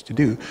supposed to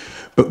do,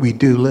 but we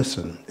do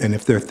listen. And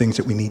if there are things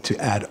that we need to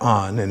add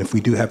on, and if we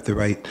do have the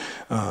right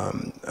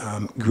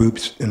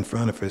groups in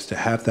front of us to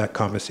have that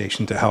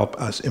conversation to help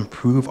us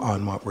improve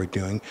on what we're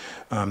doing,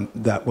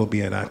 that will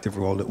be an active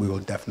role that we will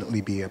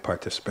definitely be a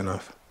participant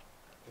of.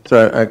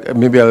 So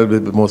maybe a little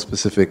bit more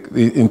specific.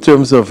 In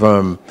terms of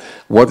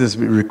what is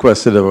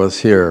requested of us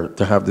here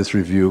to have this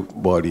review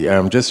body,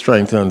 I'm just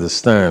trying to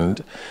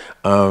understand,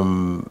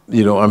 I'm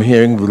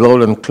hearing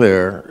loud and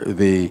clear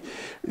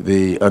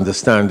the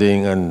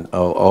understanding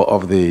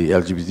of the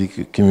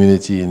LGBT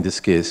community in this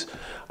case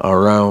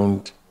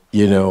around,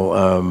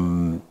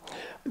 the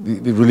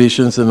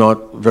relations are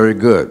not very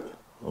good,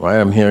 right?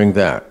 I'm hearing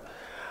that.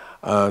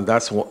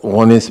 That's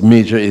one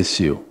major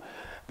issue.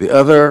 The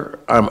other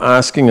I'm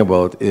asking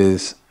about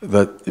is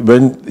that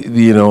when,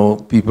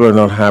 people are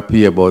not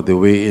happy about the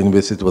way in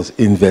which it was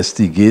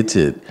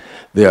investigated,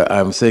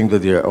 I'm saying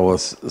that I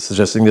was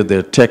suggesting that there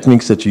are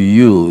techniques that you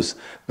use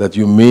that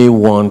you may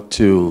want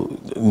to,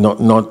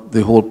 not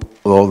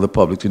all the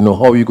public to know.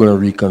 How are you going to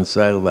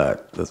reconcile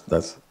that?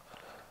 That's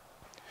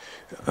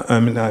I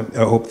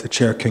hope the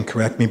chair can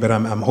correct me, but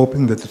I'm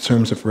hoping that the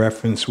terms of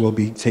reference will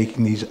be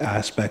taking these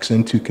aspects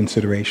into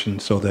consideration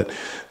so that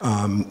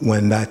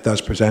when that does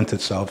present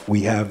itself,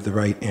 we have the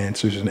right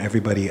answers and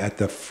everybody at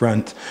the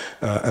front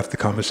of the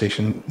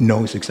conversation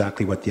knows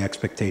exactly what the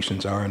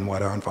expectations are and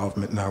what our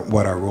involvement and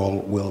what our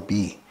role will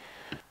be.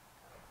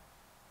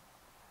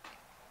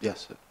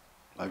 Yes,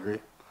 I agree.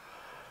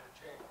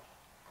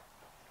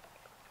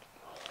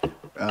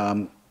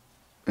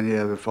 Any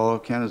other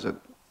follow-up, Ken? Is it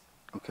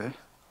okay?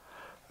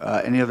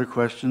 Any other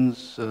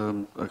questions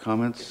or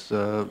comments?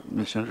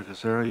 Ms.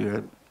 Chandra-Casera, you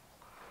had?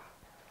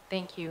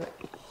 Thank you.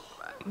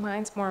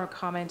 Mine's more a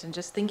comment and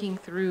just thinking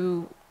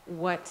through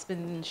what's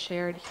been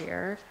shared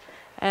here.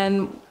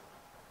 And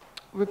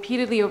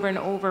repeatedly over and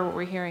over what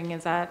we're hearing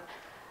is that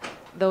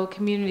the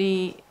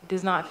community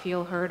does not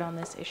feel heard on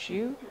this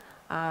issue.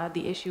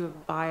 The issue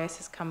of bias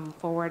has come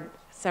forward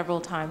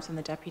several times from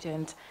the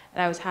deputant,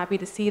 and I was happy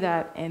to see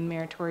that in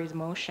Mayor Tory's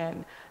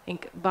motion. I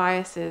think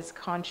bias is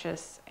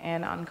conscious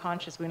and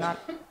unconscious. We're not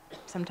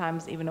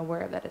sometimes even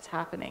aware that it's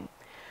happening.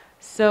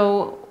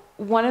 So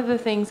one of the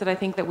things that I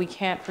think that we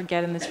can't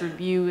forget in this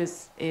review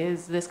is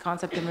this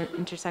concept of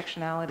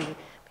intersectionality,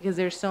 because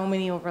there's so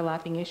many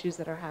overlapping issues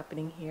that are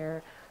happening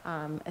here,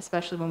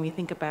 especially when we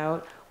think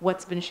about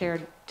what's been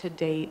shared to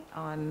date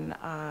on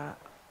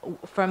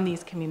from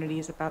these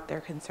communities about their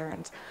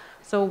concerns.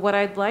 So what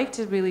I'd like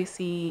to really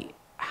see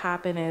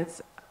happen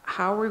is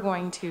how we're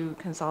going to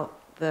consult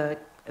the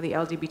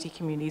LGBT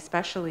community,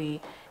 especially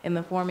in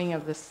the forming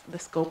of the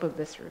scope of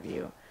this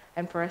review.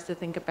 And for us to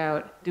think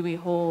about, do we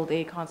hold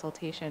a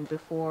consultation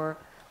before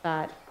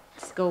that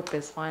scope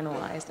is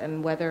finalized?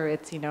 And whether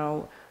it's,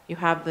 you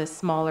have this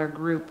smaller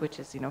group, which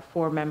is,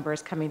 4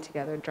 members coming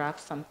together, draft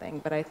something.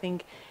 But I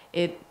think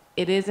it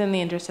is in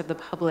the interest of the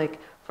public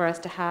for us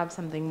to have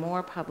something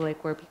more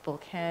public where people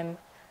can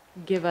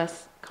give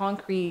us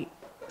concrete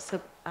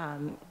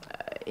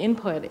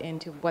input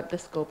into what the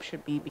scope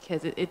should be,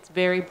 because it's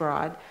very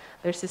broad.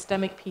 There's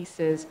systemic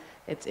pieces,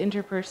 it's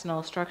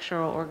interpersonal,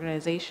 structural,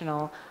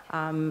 organizational,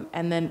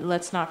 and then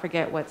let's not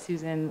forget what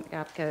Susan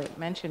Gapka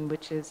mentioned,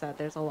 which is that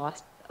there's a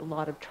lot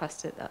of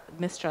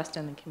mistrust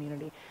in the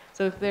community.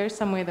 So if there's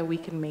some way that we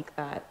can make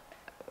that,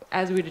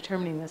 as we're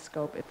determining the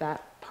scope, if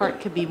that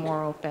part could be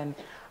more open,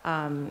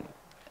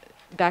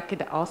 that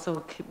could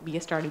also be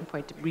a starting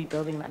point to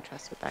rebuilding that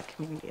trust with that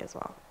community as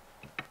well.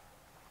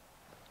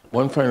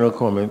 One final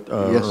comment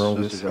yes,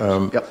 around this.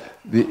 Yep.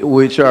 The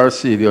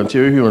OHRC, the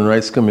Ontario Human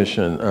Rights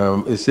Commission,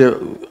 is there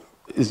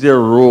a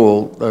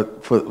role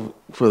that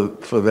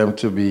for them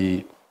to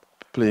be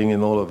playing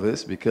in all of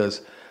this?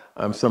 Because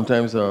I'm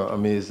sometimes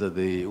amazed that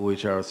the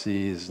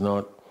OHRC is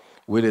not,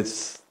 with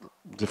its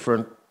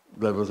different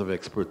levels of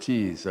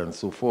expertise and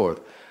so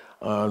forth,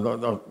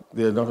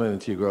 they're not an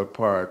integral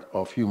part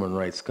of human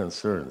rights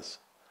concerns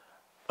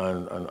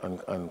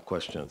and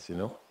questions, you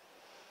know?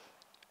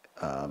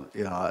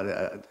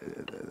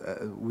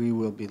 We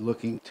will be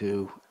looking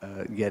to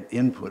get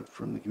input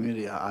from the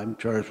community. I'm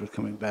charged with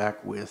coming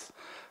back with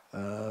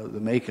the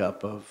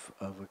makeup of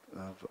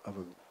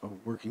a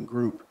working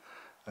group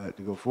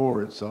to go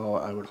forward. So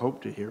I would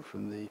hope to hear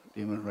from the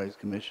Human Rights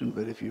Commission,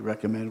 but if you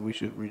recommend we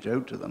should reach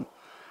out to them,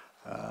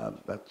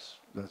 that's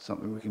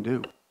something we can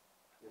do.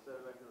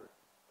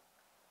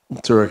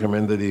 To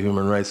recommend that the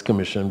Human Rights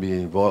Commission be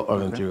involved,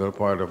 an integral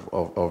part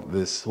of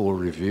this whole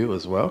review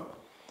as well.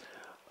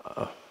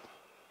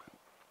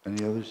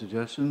 Any other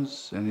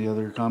suggestions? Any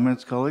other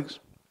comments, colleagues?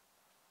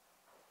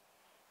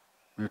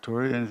 Mayor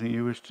Tory, anything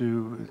you wish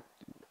to,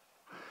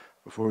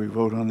 before we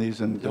vote on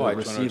these and No, I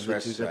just want to receive the two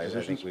express, I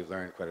depositions? think we've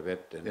learned quite a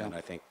bit, and I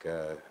think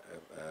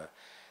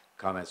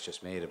comments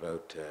just made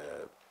about,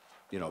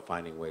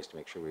 finding ways to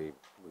make sure we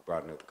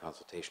broaden out the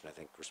consultation, I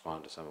think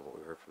respond to some of what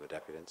we heard from the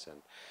deputants,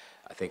 and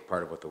I think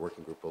part of what the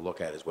working group will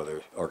look at is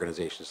whether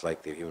organizations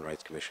like the Human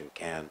Rights Commission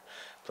can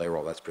play a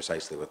role. That's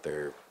precisely what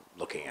they're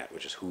looking at,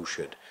 which is who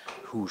should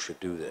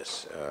do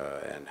this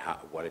and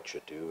what it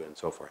should do and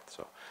so forth.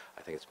 So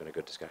I think it's been a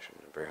good discussion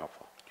and very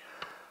helpful.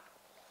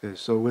 Okay,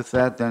 so with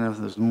that, then, if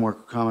there's no more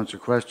comments or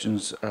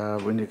questions,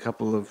 we need a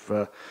couple of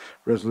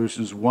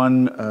resolutions.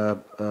 One,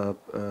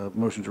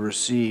 motion to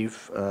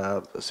receive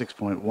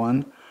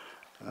 6.1,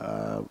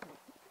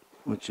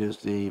 which is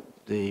the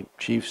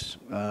Chief's,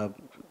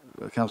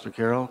 Councillor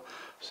Carroll,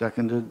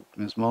 seconded,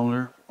 Ms.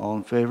 Mulliner, all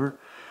in favor.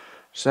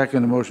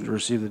 Second, a motion to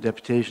receive the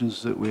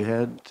deputations that we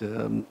had,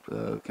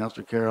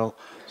 Councillor Carroll,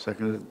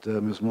 seconded,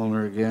 Ms.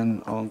 Mulliner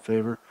again, all in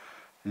favor.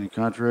 Any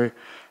contrary?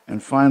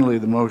 And finally,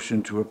 the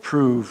motion to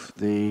approve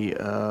the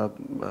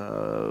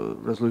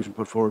resolution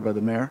put forward by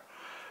the mayor.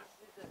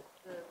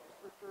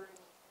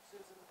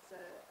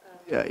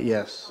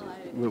 Yes.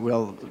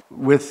 Well,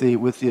 with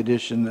the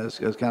addition, as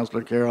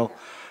Councillor Carroll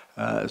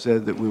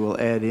said, that we will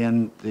add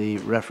in the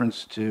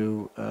reference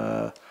to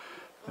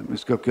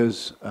Ms.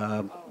 Gupka's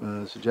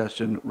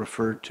suggestion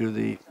referred to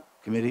the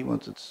committee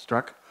once it's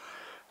struck.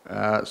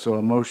 So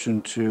a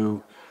motion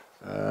to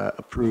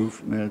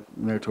approve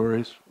Mayor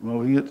Tory's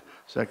moving it,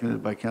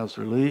 seconded by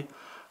Councillor Lee.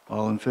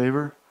 All in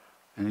favor?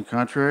 Any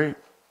contrary?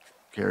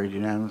 Carried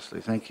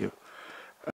unanimously. Thank you.